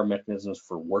R mechanisms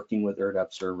for working with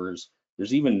ERDDAP servers.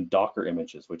 There's even Docker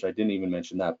images, which I didn't even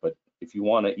mention that, but if you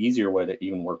want an easier way to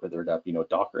even work with ERDDAP,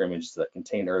 Docker images that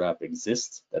contain ERDDAP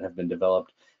exist that have been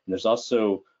developed. And there's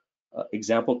also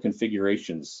example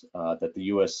configurations that the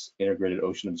U.S. Integrated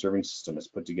Ocean Observing System has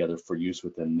put together for use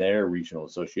within their regional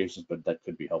associations, but that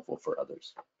could be helpful for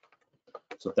others.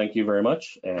 So thank you very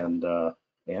much, and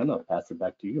Anne, I'll pass it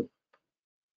back to you.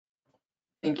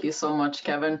 Thank you so much,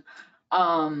 Kevin.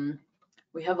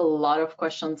 We have a lot of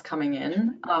questions coming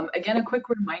in. Again, a quick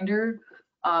reminder,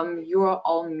 you are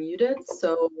all muted,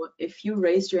 so if you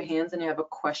raised your hands and you have a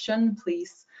question,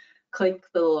 please click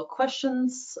the little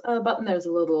questions button. There's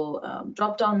a little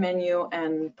drop-down menu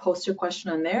and post your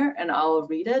question in there and I'll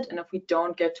read it. And if we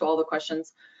don't get to all the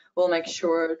questions, we'll make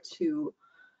sure to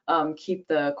keep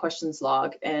the questions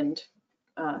log and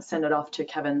send it off to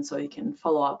Kevin so he can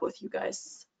follow up with you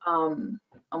guys. I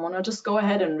want to just go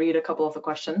ahead and read a couple of the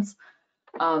questions.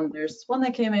 There's one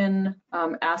that came in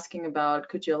asking about,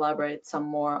 could you elaborate some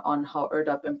more on how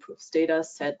ERDDAP improves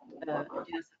dataset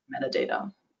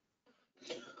metadata?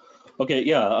 Okay,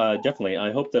 yeah, definitely.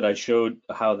 I hope that I showed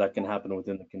how that can happen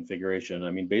within the configuration.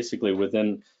 I mean, basically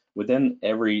within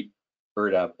every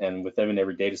ERDDAP and within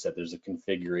every dataset, there's a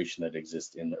configuration that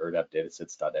exists in the ERDDAP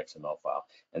datasets.xml file.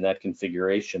 And that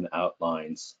configuration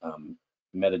outlines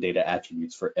metadata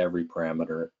attributes for every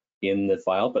parameter in the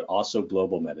file, but also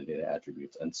global metadata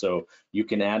attributes. And so you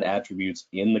can add attributes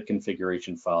in the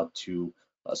configuration file to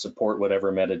support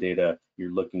whatever metadata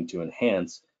you're looking to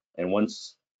enhance. And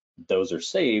once those are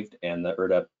saved and the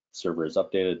ERDDAP server is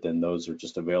updated, then those are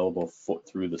just available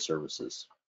through the services.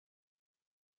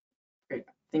 Great,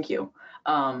 thank you.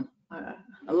 A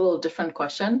little different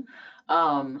question.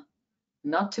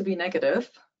 Not to be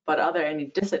negative, but are there any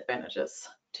disadvantages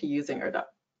to using ERDDAP?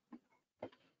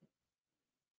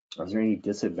 Are there any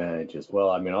disadvantages? Well,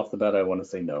 I mean, off the bat, I want to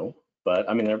say no. But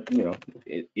I mean,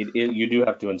 you do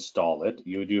have to install it.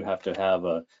 You do have to have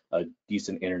a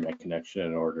decent internet connection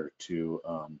in order to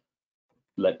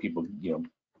let people,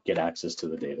 get access to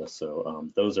the data. So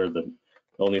those are the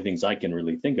only things I can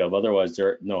really think of. Otherwise,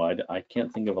 I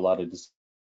can't think of a lot of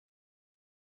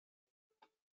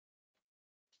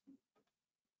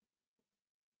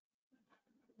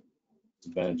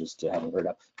disadvantages to having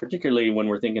ERDDAP, particularly when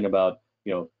we're thinking about,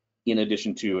 in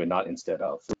addition to and not instead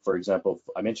of. For example,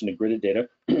 I mentioned a gridded data,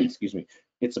 excuse me,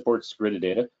 it supports gridded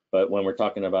data, but when we're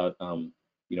talking about,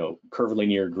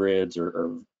 curvilinear grids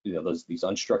or these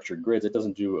unstructured grids, it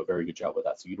doesn't do a very good job with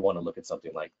that. So you'd want to look at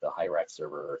something like the Hierarch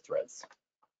server or Threads.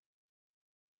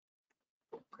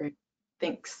 Great,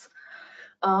 thanks.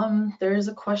 There's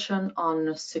a question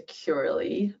on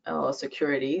security.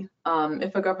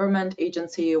 If a government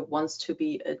agency wants to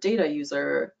be a data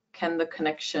user, can the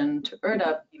connection to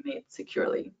ERDDAP be made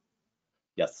securely?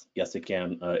 Yes, it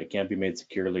can. It can be made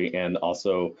securely, and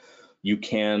also you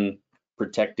can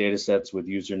protect data sets with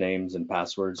usernames and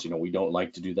passwords. We don't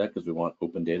like to do that because we want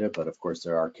open data, but of course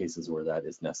there are cases where that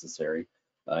is necessary.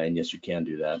 And yes, you can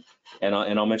do that. And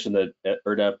I'll mention that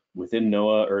ERDDAP, within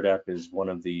NOAA, ERDDAP is one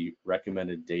of the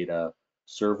recommended data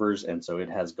servers, and so it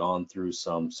has gone through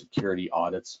some security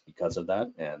audits because of that.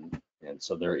 And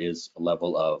so there is a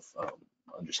level of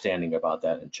understanding about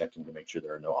that and checking to make sure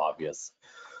there are no obvious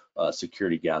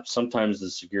security gaps. Sometimes the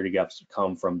security gaps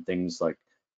come from things like,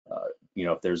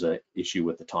 if there's an issue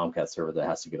with the Tomcat server that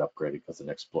has to get upgraded because an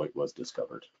exploit was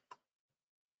discovered.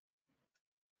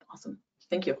 Awesome,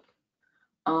 thank you.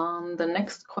 The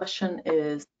next question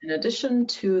is, in addition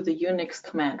to the Unix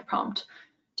command prompt,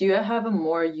 do you have a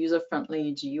more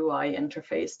user-friendly GUI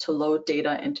interface to load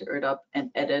data into ERDDAP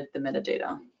and edit the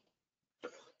metadata?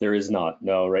 There is not.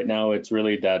 No, right now it's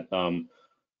really that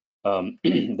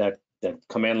that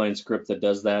command line script that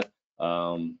does that.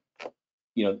 And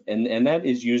that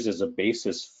is used as a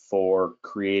basis for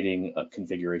creating a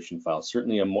configuration file.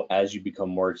 Certainly, as you become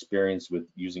more experienced with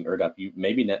using ERDDAP, you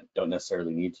maybe don't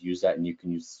necessarily need to use that, and you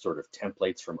can use sort of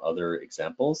templates from other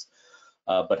examples.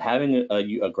 But having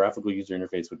a graphical user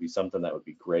interface would be something that would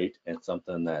be great, and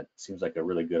something that seems like a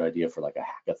really good idea for like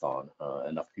a hackathon.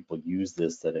 Enough people use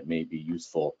this that it may be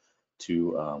useful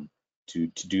to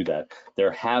do that.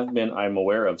 There have been, I'm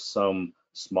aware of, some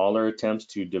smaller attempts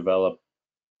to develop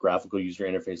graphical user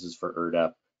interfaces for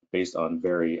ERDDAP based on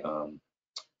very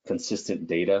consistent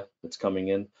data that's coming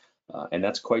in, and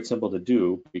that's quite simple to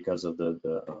do because of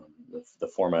the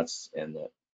formats and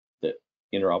the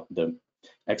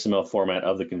XML format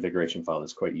of the configuration file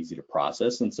is quite easy to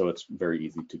process, and so it's very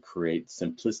easy to create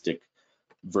simplistic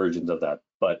versions of that.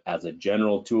 But as a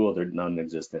general tool, they're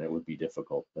non-existent. It would be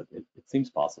difficult, but it seems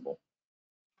possible.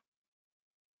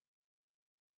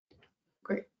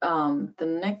 Great. The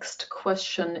next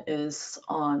question is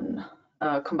on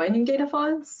combining data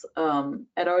files.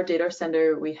 At our data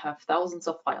center, we have thousands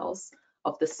of files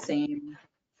of the same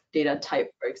data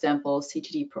type, for example,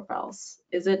 CTD profiles.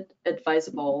 Is it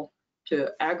advisable to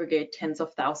aggregate tens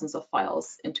of thousands of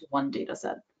files into one data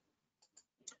set?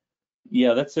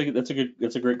 Yeah, that's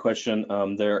a great question.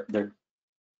 There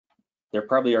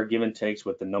probably are give and takes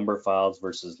with the number of files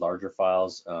versus larger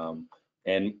files,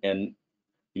 and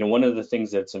one of the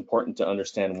things that's important to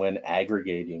understand when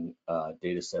aggregating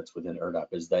data sets within ERDDAP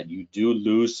is that you do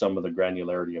lose some of the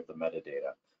granularity of the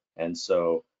metadata. And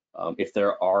so if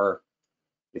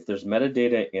there's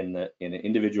metadata in an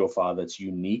individual file that's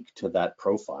unique to that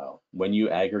profile, when you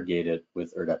aggregate it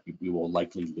with ERDDAP, you will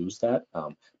likely lose that.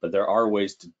 But there are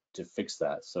ways to fix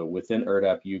that. So within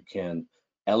ERDDAP, you can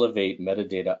elevate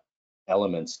metadata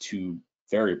elements to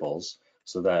variables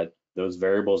so that those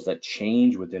variables that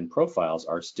change within profiles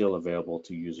are still available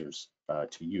to users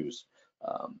to use.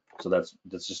 So that's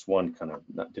just one kind of,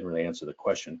 didn't really answer the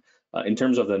question. In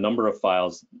terms of the number of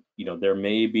files, there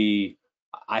may be,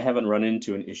 I haven't run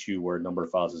into an issue where number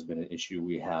of files has been an issue.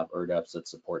 We have ERDDAPs that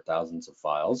support thousands of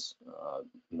files,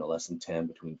 less than 10,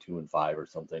 between 2 and 5 or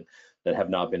something, that have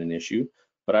not been an issue.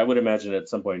 But I would imagine at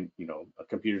some point, a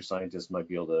computer scientist might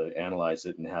be able to analyze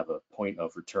it and have a point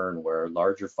of return where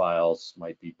larger files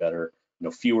might be better,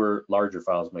 fewer larger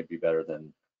files might be better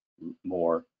than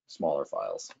more smaller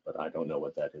files, but I don't know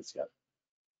what that is yet.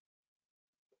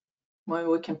 Maybe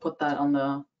we can put that on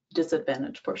the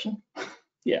disadvantage portion.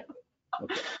 Yeah,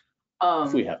 okay.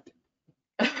 If we have to.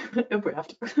 If we have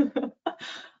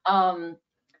to.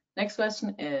 Next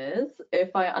question is,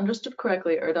 if I understood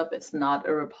correctly, ERDDAP is not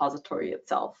a repository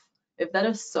itself. If that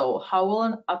is so, how will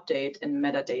an update in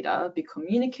metadata be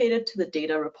communicated to the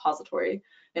data repository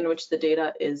in which the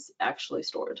data is actually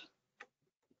stored?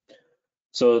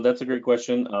 So that's a great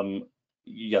question.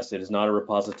 Yes, it is not a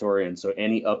repository, and so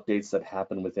any updates that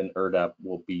happen within ERDDAP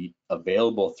will be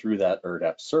available through that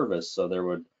ERDDAP service. So there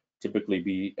would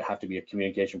typically have to be a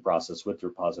communication process with the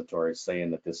repository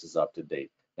saying that this is up to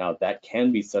date. Now that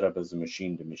can be set up as a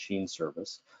machine-to-machine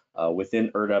service. Within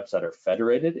ERDDAPs that are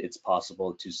federated, it's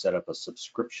possible to set up a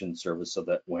subscription service so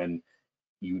that when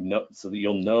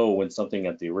you'll know when something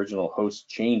at the original host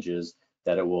changes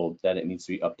that it needs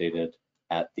to be updated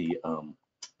at the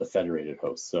federated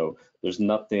host. So there's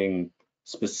nothing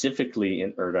specifically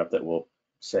in ERDDAP that will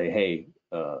say, hey,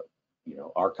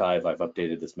 archive, I've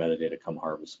updated this metadata, come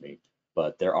harvest me.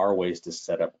 But there are ways to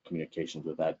set up communications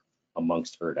with that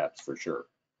amongst ERDDAPs for sure.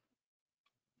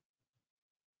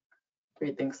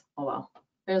 Great, thanks. Oh wow,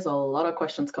 there's a lot of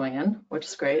questions coming in, which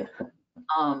is great.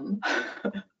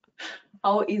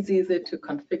 How easy is it to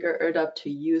configure ERDDAP to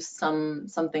use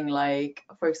something like,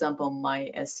 for example,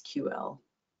 MySQL?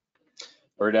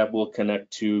 ERDDAP will connect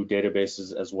to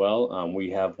databases as well. We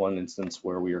have one instance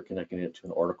where we are connecting it to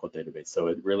an Oracle database. So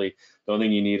it really, the only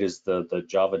thing you need is the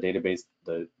Java database,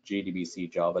 the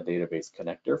JDBC Java database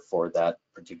connector for that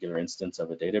particular instance of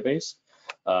a database.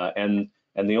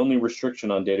 And the only restriction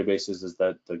on databases is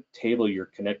that the table you're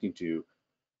connecting to,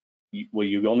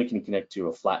 you only can connect to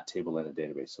a flat table in a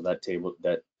database. So that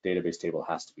database table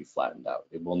has to be flattened out.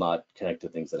 It will not connect to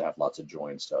things that have lots of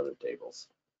joins to other tables.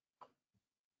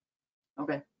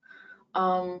 Okay.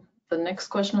 The next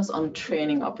question is on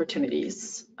training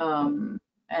opportunities,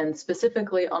 and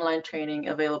specifically online training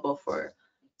available for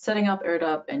setting up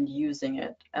ERDDAP and using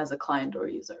it as a client or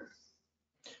user.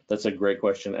 That's a great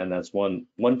question, and that's one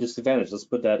disadvantage. Let's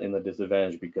put that in the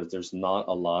disadvantage because there's not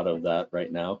a lot of that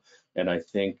right now. And I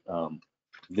think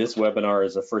this webinar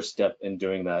is a first step in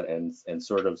doing that, and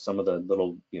sort of some of the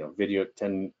little video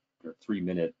 10 or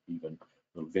 3-minute even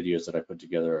little videos that I put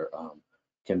together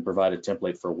can provide a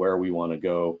template for where we want to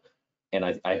go. And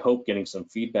I hope getting some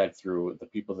feedback through the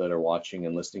people that are watching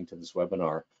and listening to this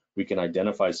webinar, we can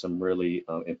identify some really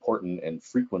important and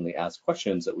frequently asked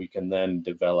questions that we can then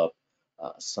develop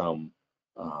some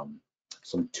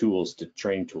tools to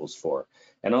train tools for.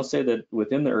 And I'll say that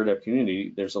within the ERDDAP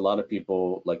community, there's a lot of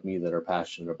people like me that are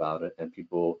passionate about it, and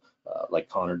people like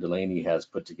Connor Delaney has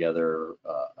put together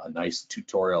a nice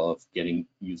tutorial of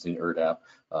using ERDDAP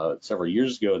several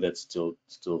years ago that's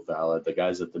still valid. The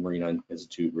guys at the Marine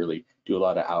Institute really do a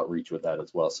lot of outreach with that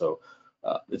as well. So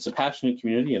it's a passionate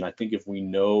community, and I think if we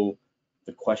know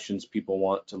the questions people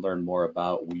want to learn more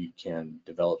about, we can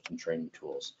develop some training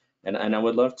tools. And I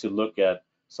would love to look at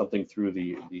something through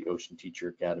the Ocean Teacher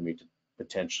Academy to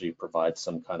potentially provide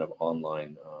some kind of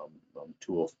online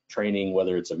tool training,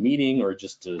 whether it's a meeting or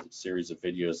just a series of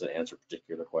videos that answer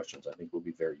particular questions. I think will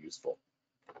be very useful.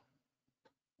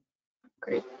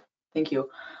 Great, thank you.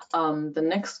 The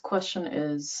next question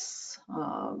is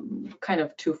kind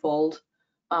of twofold.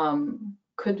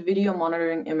 Could video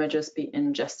monitoring images be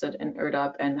ingested in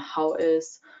ERDDAP, and how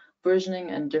is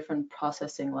versioning and different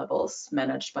processing levels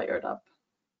managed by ERDDAP?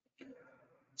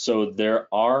 So there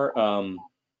are,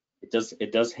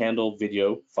 it does handle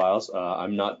video files.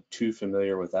 I'm not too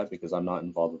familiar with that because I'm not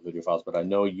involved with video files, but I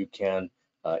know you can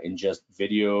ingest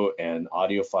video and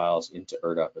audio files into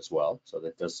ERDDAP as well. So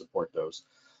that does support those.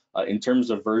 In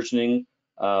terms of versioning,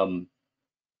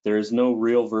 there is no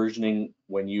real versioning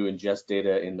when you ingest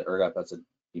data in the ERDDAP as a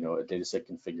dataset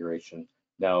configuration.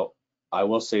 Now, I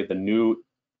will say the new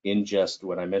ingest,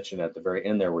 what I mentioned at the very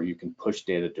end there, where you can push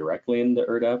data directly into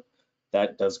ERDDAP,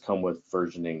 that does come with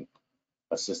versioning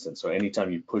assistance. So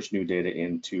anytime you push new data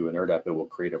into an ERDDAP, it will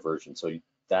create a version. So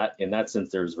that, in that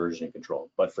sense, there's versioning control.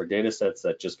 But for data sets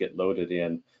that just get loaded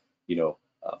in,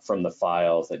 from the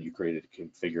files that you created a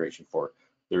configuration for,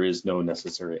 there is no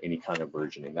necessary any kind of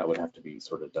versioning. That would have to be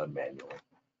sort of done manually.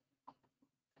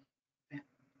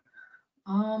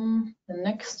 The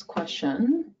next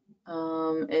question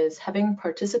is, having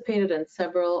participated in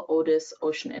several ODIS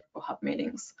Ocean Info Hub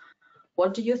meetings,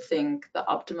 what do you think the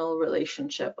optimal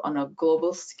relationship on a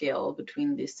global scale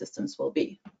between these systems will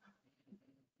be?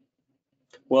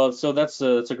 Well, so that's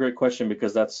a great question,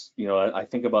 because that's, I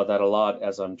think about that a lot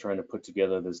as I'm trying to put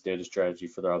together this data strategy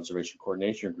for the observation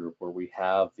coordination group, where we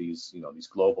have these, these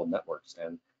global networks,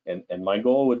 and my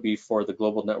goal would be for the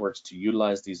global networks to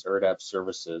utilize these ERDDAP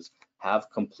services, have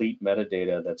complete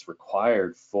metadata that's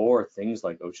required for things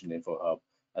like Ocean Info Hub,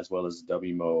 as well as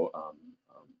WMO,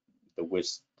 the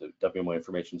WIS, the WMO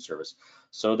information service,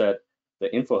 so that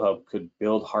the Info Hub could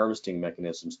build harvesting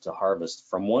mechanisms to harvest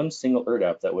from one single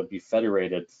ERDDAP that would be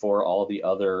federated for all the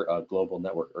other global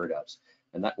network ERDDAPs.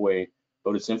 And that way,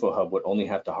 ODIS Info Hub would only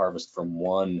have to harvest from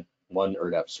one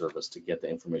ERDDAP service to get the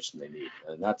information they need.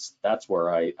 And that's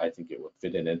where I think it would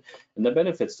fit in. And the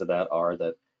benefits to that are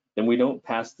that then we don't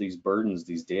pass these burdens,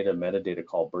 these metadata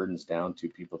call burdens, down to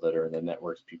people that are in the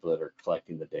networks, people that are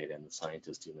collecting the data, and the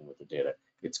scientists dealing with the data.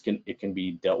 It can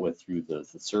be dealt with through the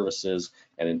services,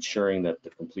 and ensuring that the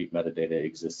complete metadata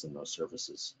exists in those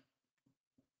services.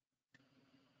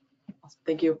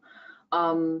 Thank you.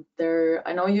 I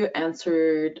know you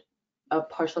answered a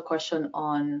partial question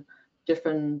on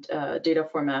different data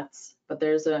formats, but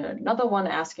there's another one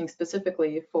asking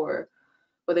specifically for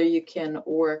whether you can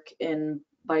work in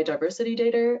biodiversity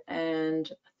data,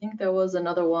 and I think there was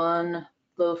another one a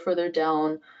little further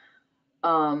down.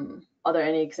 Are there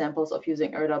any examples of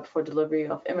using ERDDAP for delivery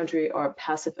of imagery or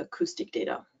passive acoustic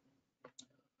data?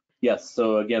 Yes.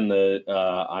 So again,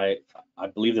 I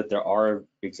believe that there are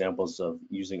examples of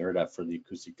using ERDDAP for the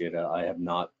acoustic data. I have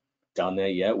not done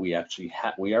that yet. We actually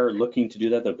we are looking to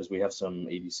do that, though, because we have some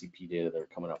ADCP data that are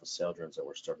coming off of sail drones that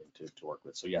we're starting to work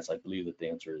with. So yes, I believe that the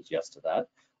answer is yes to that,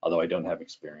 although I don't have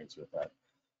experience with that.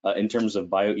 In terms of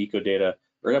bioeco data,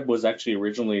 ERDDAP was actually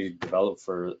originally developed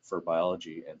for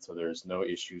biology, and so there's no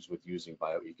issues with using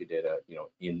bioeco data,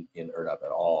 in ERDDAP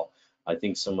at all. I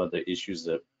think some of the issues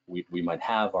that we might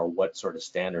have are what sort of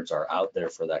standards are out there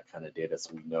for that kind of data,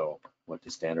 so we know what to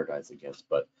standardize against.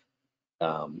 But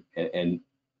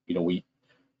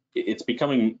it's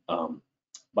becoming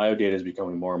biodata is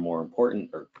becoming more and more important,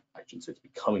 or I shouldn't say it's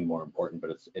becoming more important,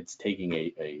 but it's taking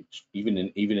even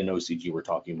in OCG we're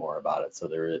talking more about it. So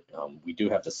we do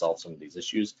have to solve some of these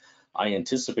issues. I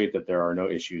anticipate that there are no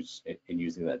issues in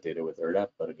using that data with ERDDAP,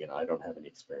 but again, I don't have any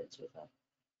experience with that.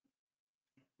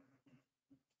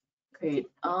 Great.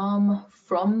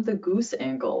 From the GOOS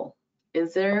angle,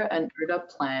 is there an ERDDAP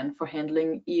plan for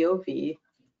handling EOV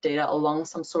data along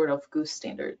some sort of GOOS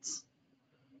standards?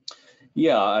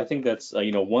 Yeah, I think that's,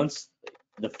 once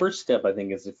the first step, I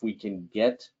think, is if we can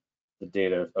get the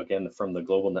data, again, from the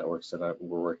global networks that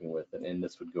we're working with, and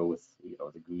this would go with,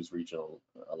 the GOOS regional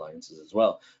alliances as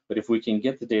well. But if we can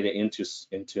get the data into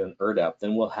an ERDDAP,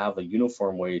 then we'll have a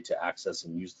uniform way to access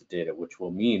and use the data, which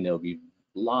will mean it'll be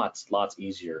lots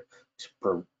easier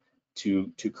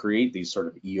to create these sort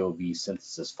of EOV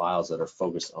synthesis files that are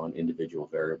focused on individual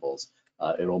variables.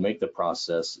 It will make the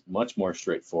process much more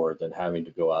straightforward than having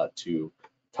to go out to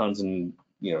tons and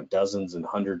dozens and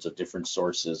hundreds of different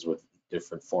sources with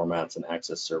different formats and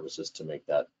access services to make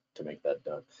that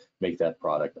done, make that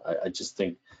product. I just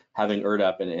think having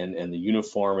ERDDAP and the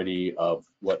uniformity of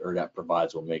what ERDDAP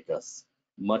provides will make us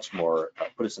much more,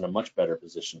 put us in a much better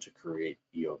position to create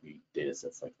EOV data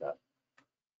sets like that.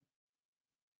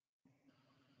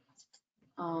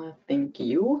 Thank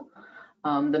you.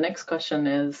 The next question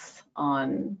is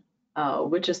on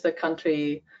which is the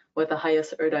country with the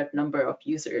highest ERDDAP number of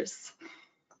users?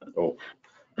 Oh,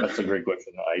 that's a great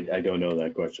question. I don't know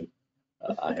that question.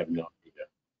 I have no idea.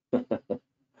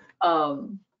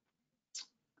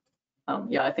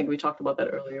 Yeah, I think we talked about that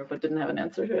earlier, but didn't have an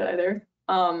answer to it either.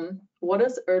 What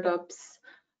is ERDDAP's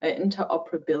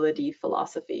interoperability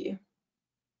philosophy?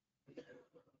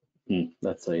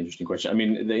 That's an interesting question. I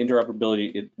mean, the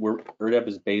interoperability, ERDDAP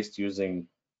is based using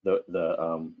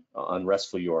on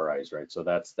RESTful URIs, right? So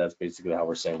that's basically how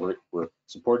we're saying we're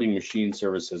supporting machine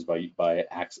services by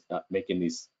making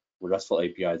these RESTful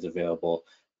APIs available,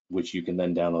 which you can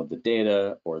then download the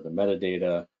data or the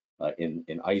metadata in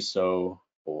ISO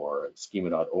or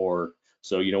schema.org.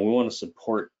 So we want to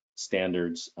support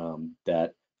standards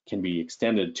that can be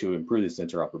extended to improve this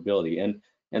interoperability,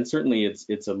 and certainly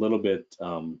it's a little bit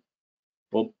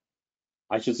well,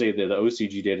 I should say that the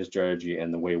OCG data strategy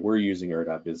and the way we're using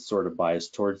ERDDAP is sort of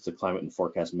biased towards the climate and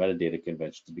forecast metadata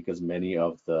conventions, because many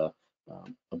of the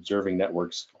observing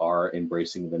networks are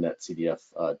embracing the NetCDF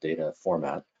data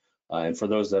format. And for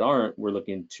those that aren't, we're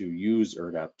looking to use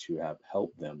ERDDAP to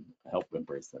help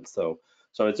embrace them. So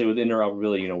I'd say with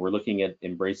interoperability, we're looking at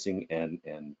embracing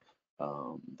and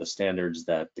the standards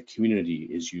that the community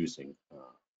is using,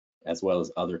 as well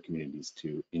as other communities,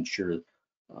 to ensure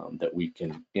that we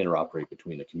can interoperate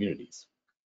between the communities.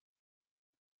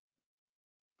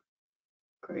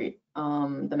 Great.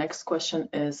 The next question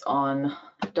is on,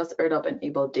 does ERDDAP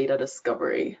enable data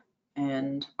discovery?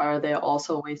 And are there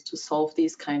also ways to solve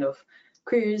these kind of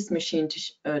queries machine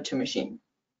to machine?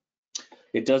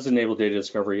 It does enable data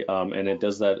discovery, and it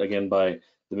does that again by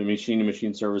the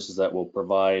machine-to-machine services that will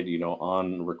provide,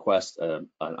 on request, an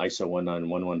ISO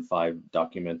 19115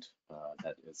 document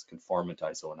that is conformant to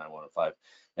ISO 19115.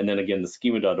 And then again, the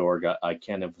schema.org, I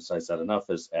can't emphasize that enough,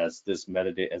 as this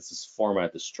metadata, as this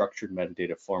format, the structured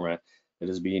metadata format that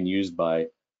is being used by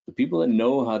the people that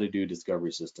know how to do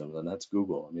discovery systems, and that's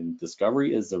Google. I mean,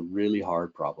 discovery is a really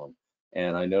hard problem.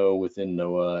 And I know within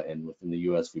NOAA and within the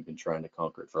US, we've been trying to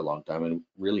conquer it for a long time and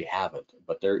really haven't,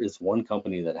 but there is one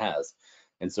company that has.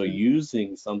 And so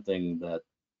using something that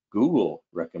Google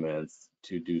recommends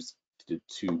to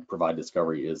provide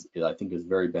discovery is I think is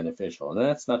very beneficial. And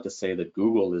that's not to say that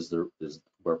Google is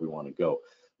where we want to go,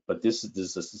 but this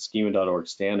is a schema.org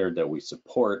standard that we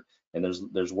support, and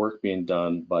there's work being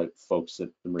done by folks at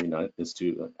the Marine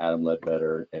Institute, Adam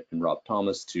Ledbetter and Rob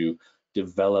Thomas, to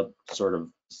develop sort of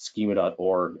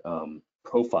schema.org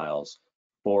profiles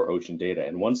for ocean data.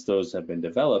 And once those have been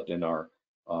developed and are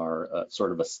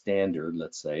sort of a standard,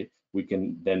 let's say, we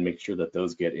can then make sure that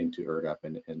those get into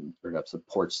ERDDAP, and ERDDAP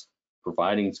supports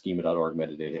providing schema.org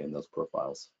metadata in those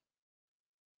profiles.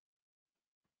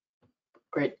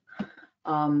 Great.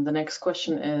 The next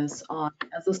question is on,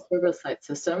 as a server-side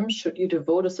system, should you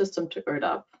devote a system to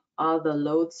ERDDAP? Are the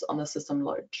loads on the system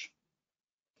large?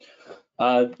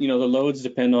 The loads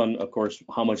depend on, of course,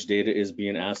 how much data is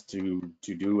being asked to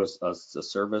do a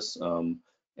service,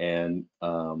 and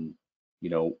what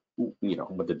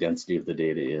the density of the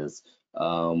data is.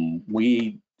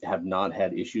 We have not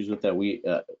had issues with that. We,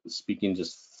 speaking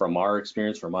just from my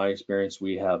experience,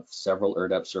 we have several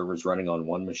ERDDAP servers running on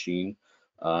one machine,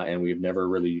 and we've never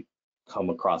really come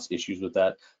across issues with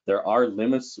that. There are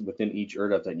limits within each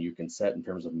ERDDAP that you can set in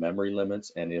terms of memory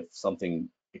limits, and if something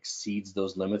exceeds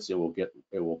those limits, it will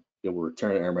will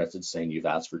return an error message saying you've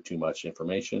asked for too much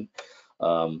information.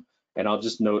 And I'll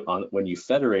just note on when you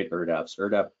federate ERDDAPs,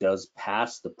 ERDDAP does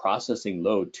pass the processing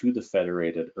load to the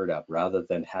federated ERDDAP rather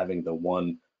than having the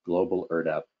one global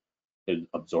ERDDAP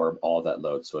absorb all that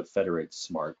load. So it federates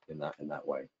smart in that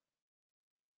way.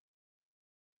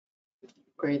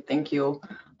 Great, thank you.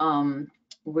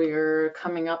 We're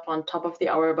coming up on top of the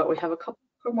hour, but we have a couple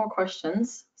more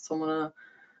questions. So I'm gonna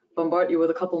bombard you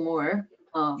with a couple more.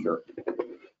 Sure.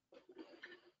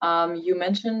 You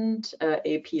mentioned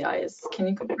APIs. Can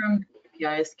you confirm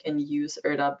APIs can use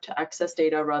ERDDAP to access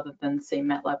data rather than, say,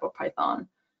 MATLAB or Python?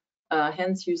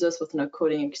 Hence, users with no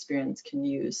coding experience can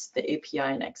use the API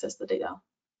and access the data.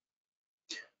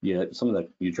 Yeah, some of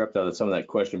that you dropped out of some of that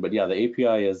question, but yeah, the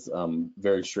API is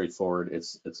very straightforward.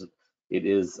 It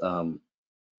is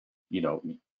you know,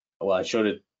 well, I showed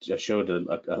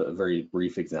a very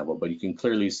brief example, but you can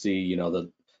clearly see, you know,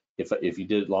 if you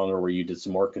did it longer where you did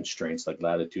some more constraints like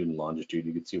latitude and longitude,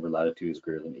 you could see where latitude is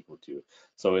greater than or equal to.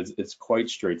 So it's quite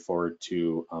straightforward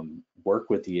to work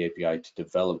with the API to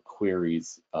develop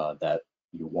queries that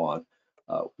you want.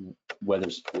 Whether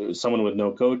someone with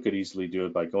no code could easily do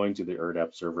it by going to the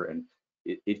ERDDAP server, and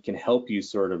it can help you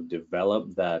sort of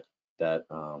develop that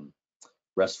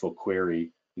RESTful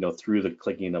query, you know, through the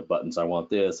clicking of buttons. I want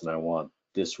this and I want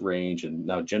this range, and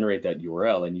now generate that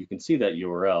URL, and you can see that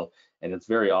URL, and it's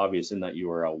very obvious in that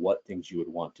URL what things you would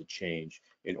want to change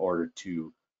in order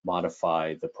to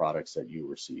modify the products that you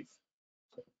receive.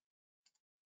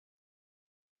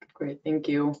 Great, thank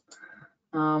you.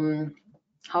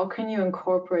 How can you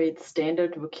incorporate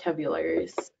standard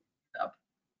vocabularies?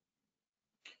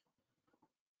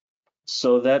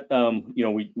 So that you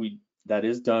know, that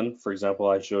is done. For example,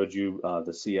 I showed you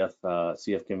the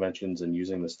CF conventions and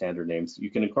using the standard names.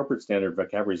 You can incorporate standard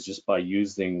vocabularies just by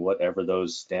using whatever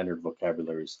those standard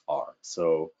vocabularies are.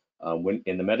 So when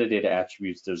in the metadata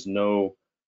attributes, there's no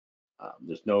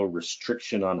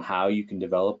restriction on how you can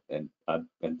develop and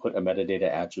put a metadata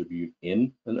attribute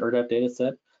in an ERDDAP data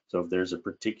set. So if there's a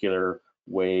particular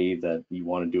way that you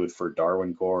want to do it for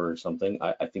Darwin Core or something,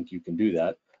 I think you can do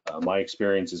that. My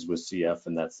experience is with CF,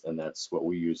 and that's what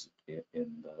we use in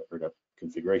the ERDDAP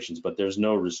configurations. But there's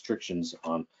no restrictions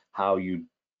on how you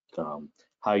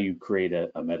create a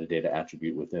metadata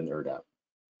attribute within ERDDAP.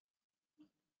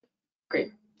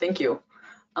 Great, thank you.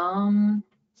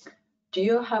 Do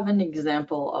you have an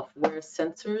example of where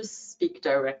sensors speak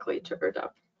directly to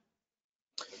ERDDAP?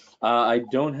 I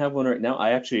don't have one right now. I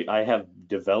have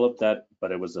developed that,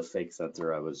 but it was a fake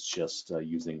sensor. I was just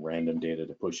using random data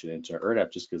to push it into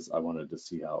ERDDAP just because I wanted to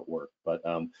see how it worked. But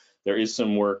there is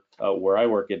some work where I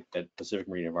work at Pacific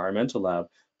Marine Environmental Lab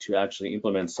to actually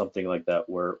implement something like that,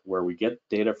 where we get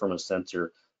data from a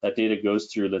sensor. That data goes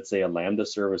through, let's say, a Lambda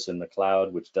service in the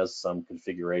cloud, which does some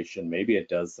configuration. Maybe it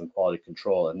does some quality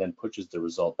control, and then pushes the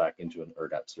result back into an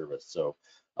ERDDAP service. So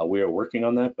we are working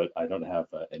on that, but I don't have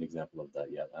an example of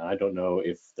that yet. And I don't know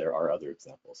if there are other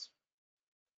examples.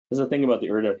 There's the thing about the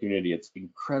ERDDAP community; it's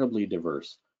incredibly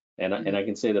diverse. And I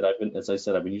can say that I've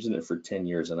been using it for 10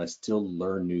 years, and I still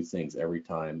learn new things every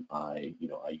time I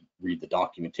read the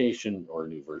documentation or a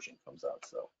new version comes out.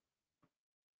 So.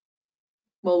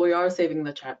 Well, we are saving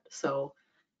the chat, so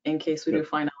in case we do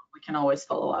find out, we can always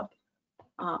follow up.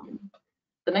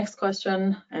 The next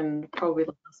question, and probably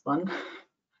the last one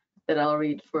that I'll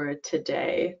read for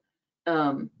today, is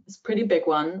a pretty big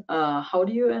one. How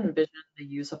do you envision the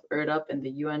use of ERDDAP in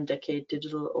the UN Decade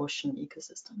Digital Ocean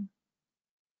ecosystem?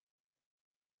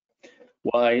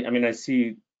 Well, I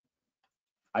see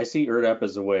ERDDAP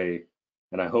as a way,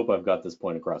 and I hope I've got this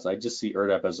point across. I just see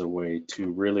ERDDAP as a way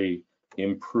to really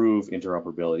improve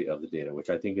interoperability of the data, which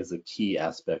I think is a key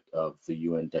aspect of the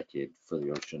UN Decade for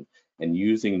the Ocean, and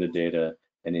using the data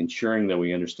and ensuring that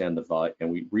we understand the value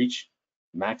and we reach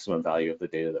maximum value of the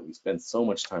data that we spend so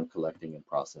much time collecting and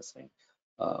processing.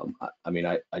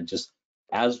 I just,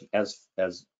 as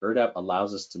ERDDAP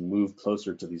allows us to move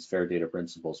closer to these fair data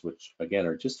principles, which again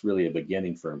are just really a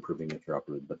beginning for improving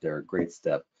interoperability, but they're a great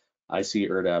step. I see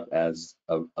ERDDAP as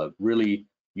a really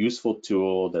useful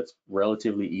tool that's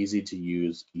relatively easy to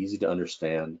use, easy to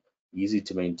understand, easy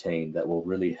to maintain, that will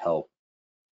really help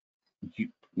you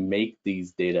make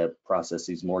these data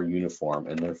processes more uniform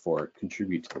and therefore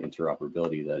contribute to the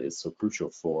interoperability that is so crucial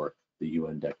for the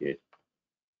UN Decade.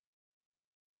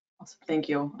 Awesome, thank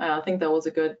you. I think that was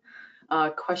a good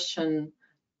question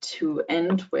to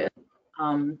end with.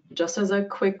 Just as a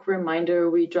quick reminder,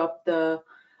 we dropped the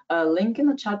link in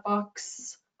the chat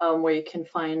box where you can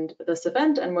find this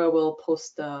event and where we'll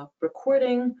post the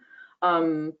recording.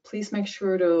 Please make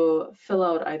sure to fill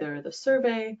out either the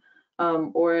survey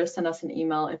or send us an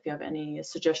email if you have any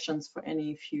suggestions for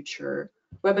any future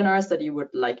webinars that you would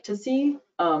like to see.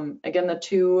 Again, the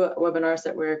two webinars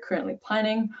that we're currently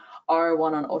planning are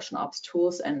one on ocean ops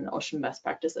tools and ocean best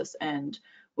practices, and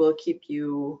we'll keep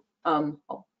you,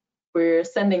 we're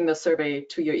sending the survey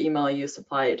to your email you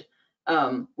supplied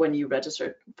when you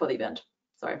registered for the event.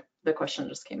 Sorry, the question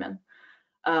just came in.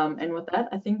 And with that,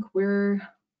 I think we're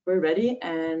ready,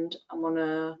 and I'm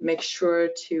gonna make sure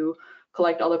to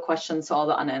collect all the questions so all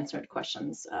the unanswered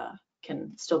questions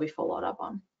can still be followed up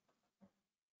on.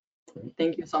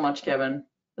 Thank you so much, Kevin.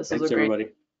 This was a great. Thanks, everybody.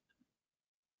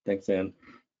 Thanks, Anne.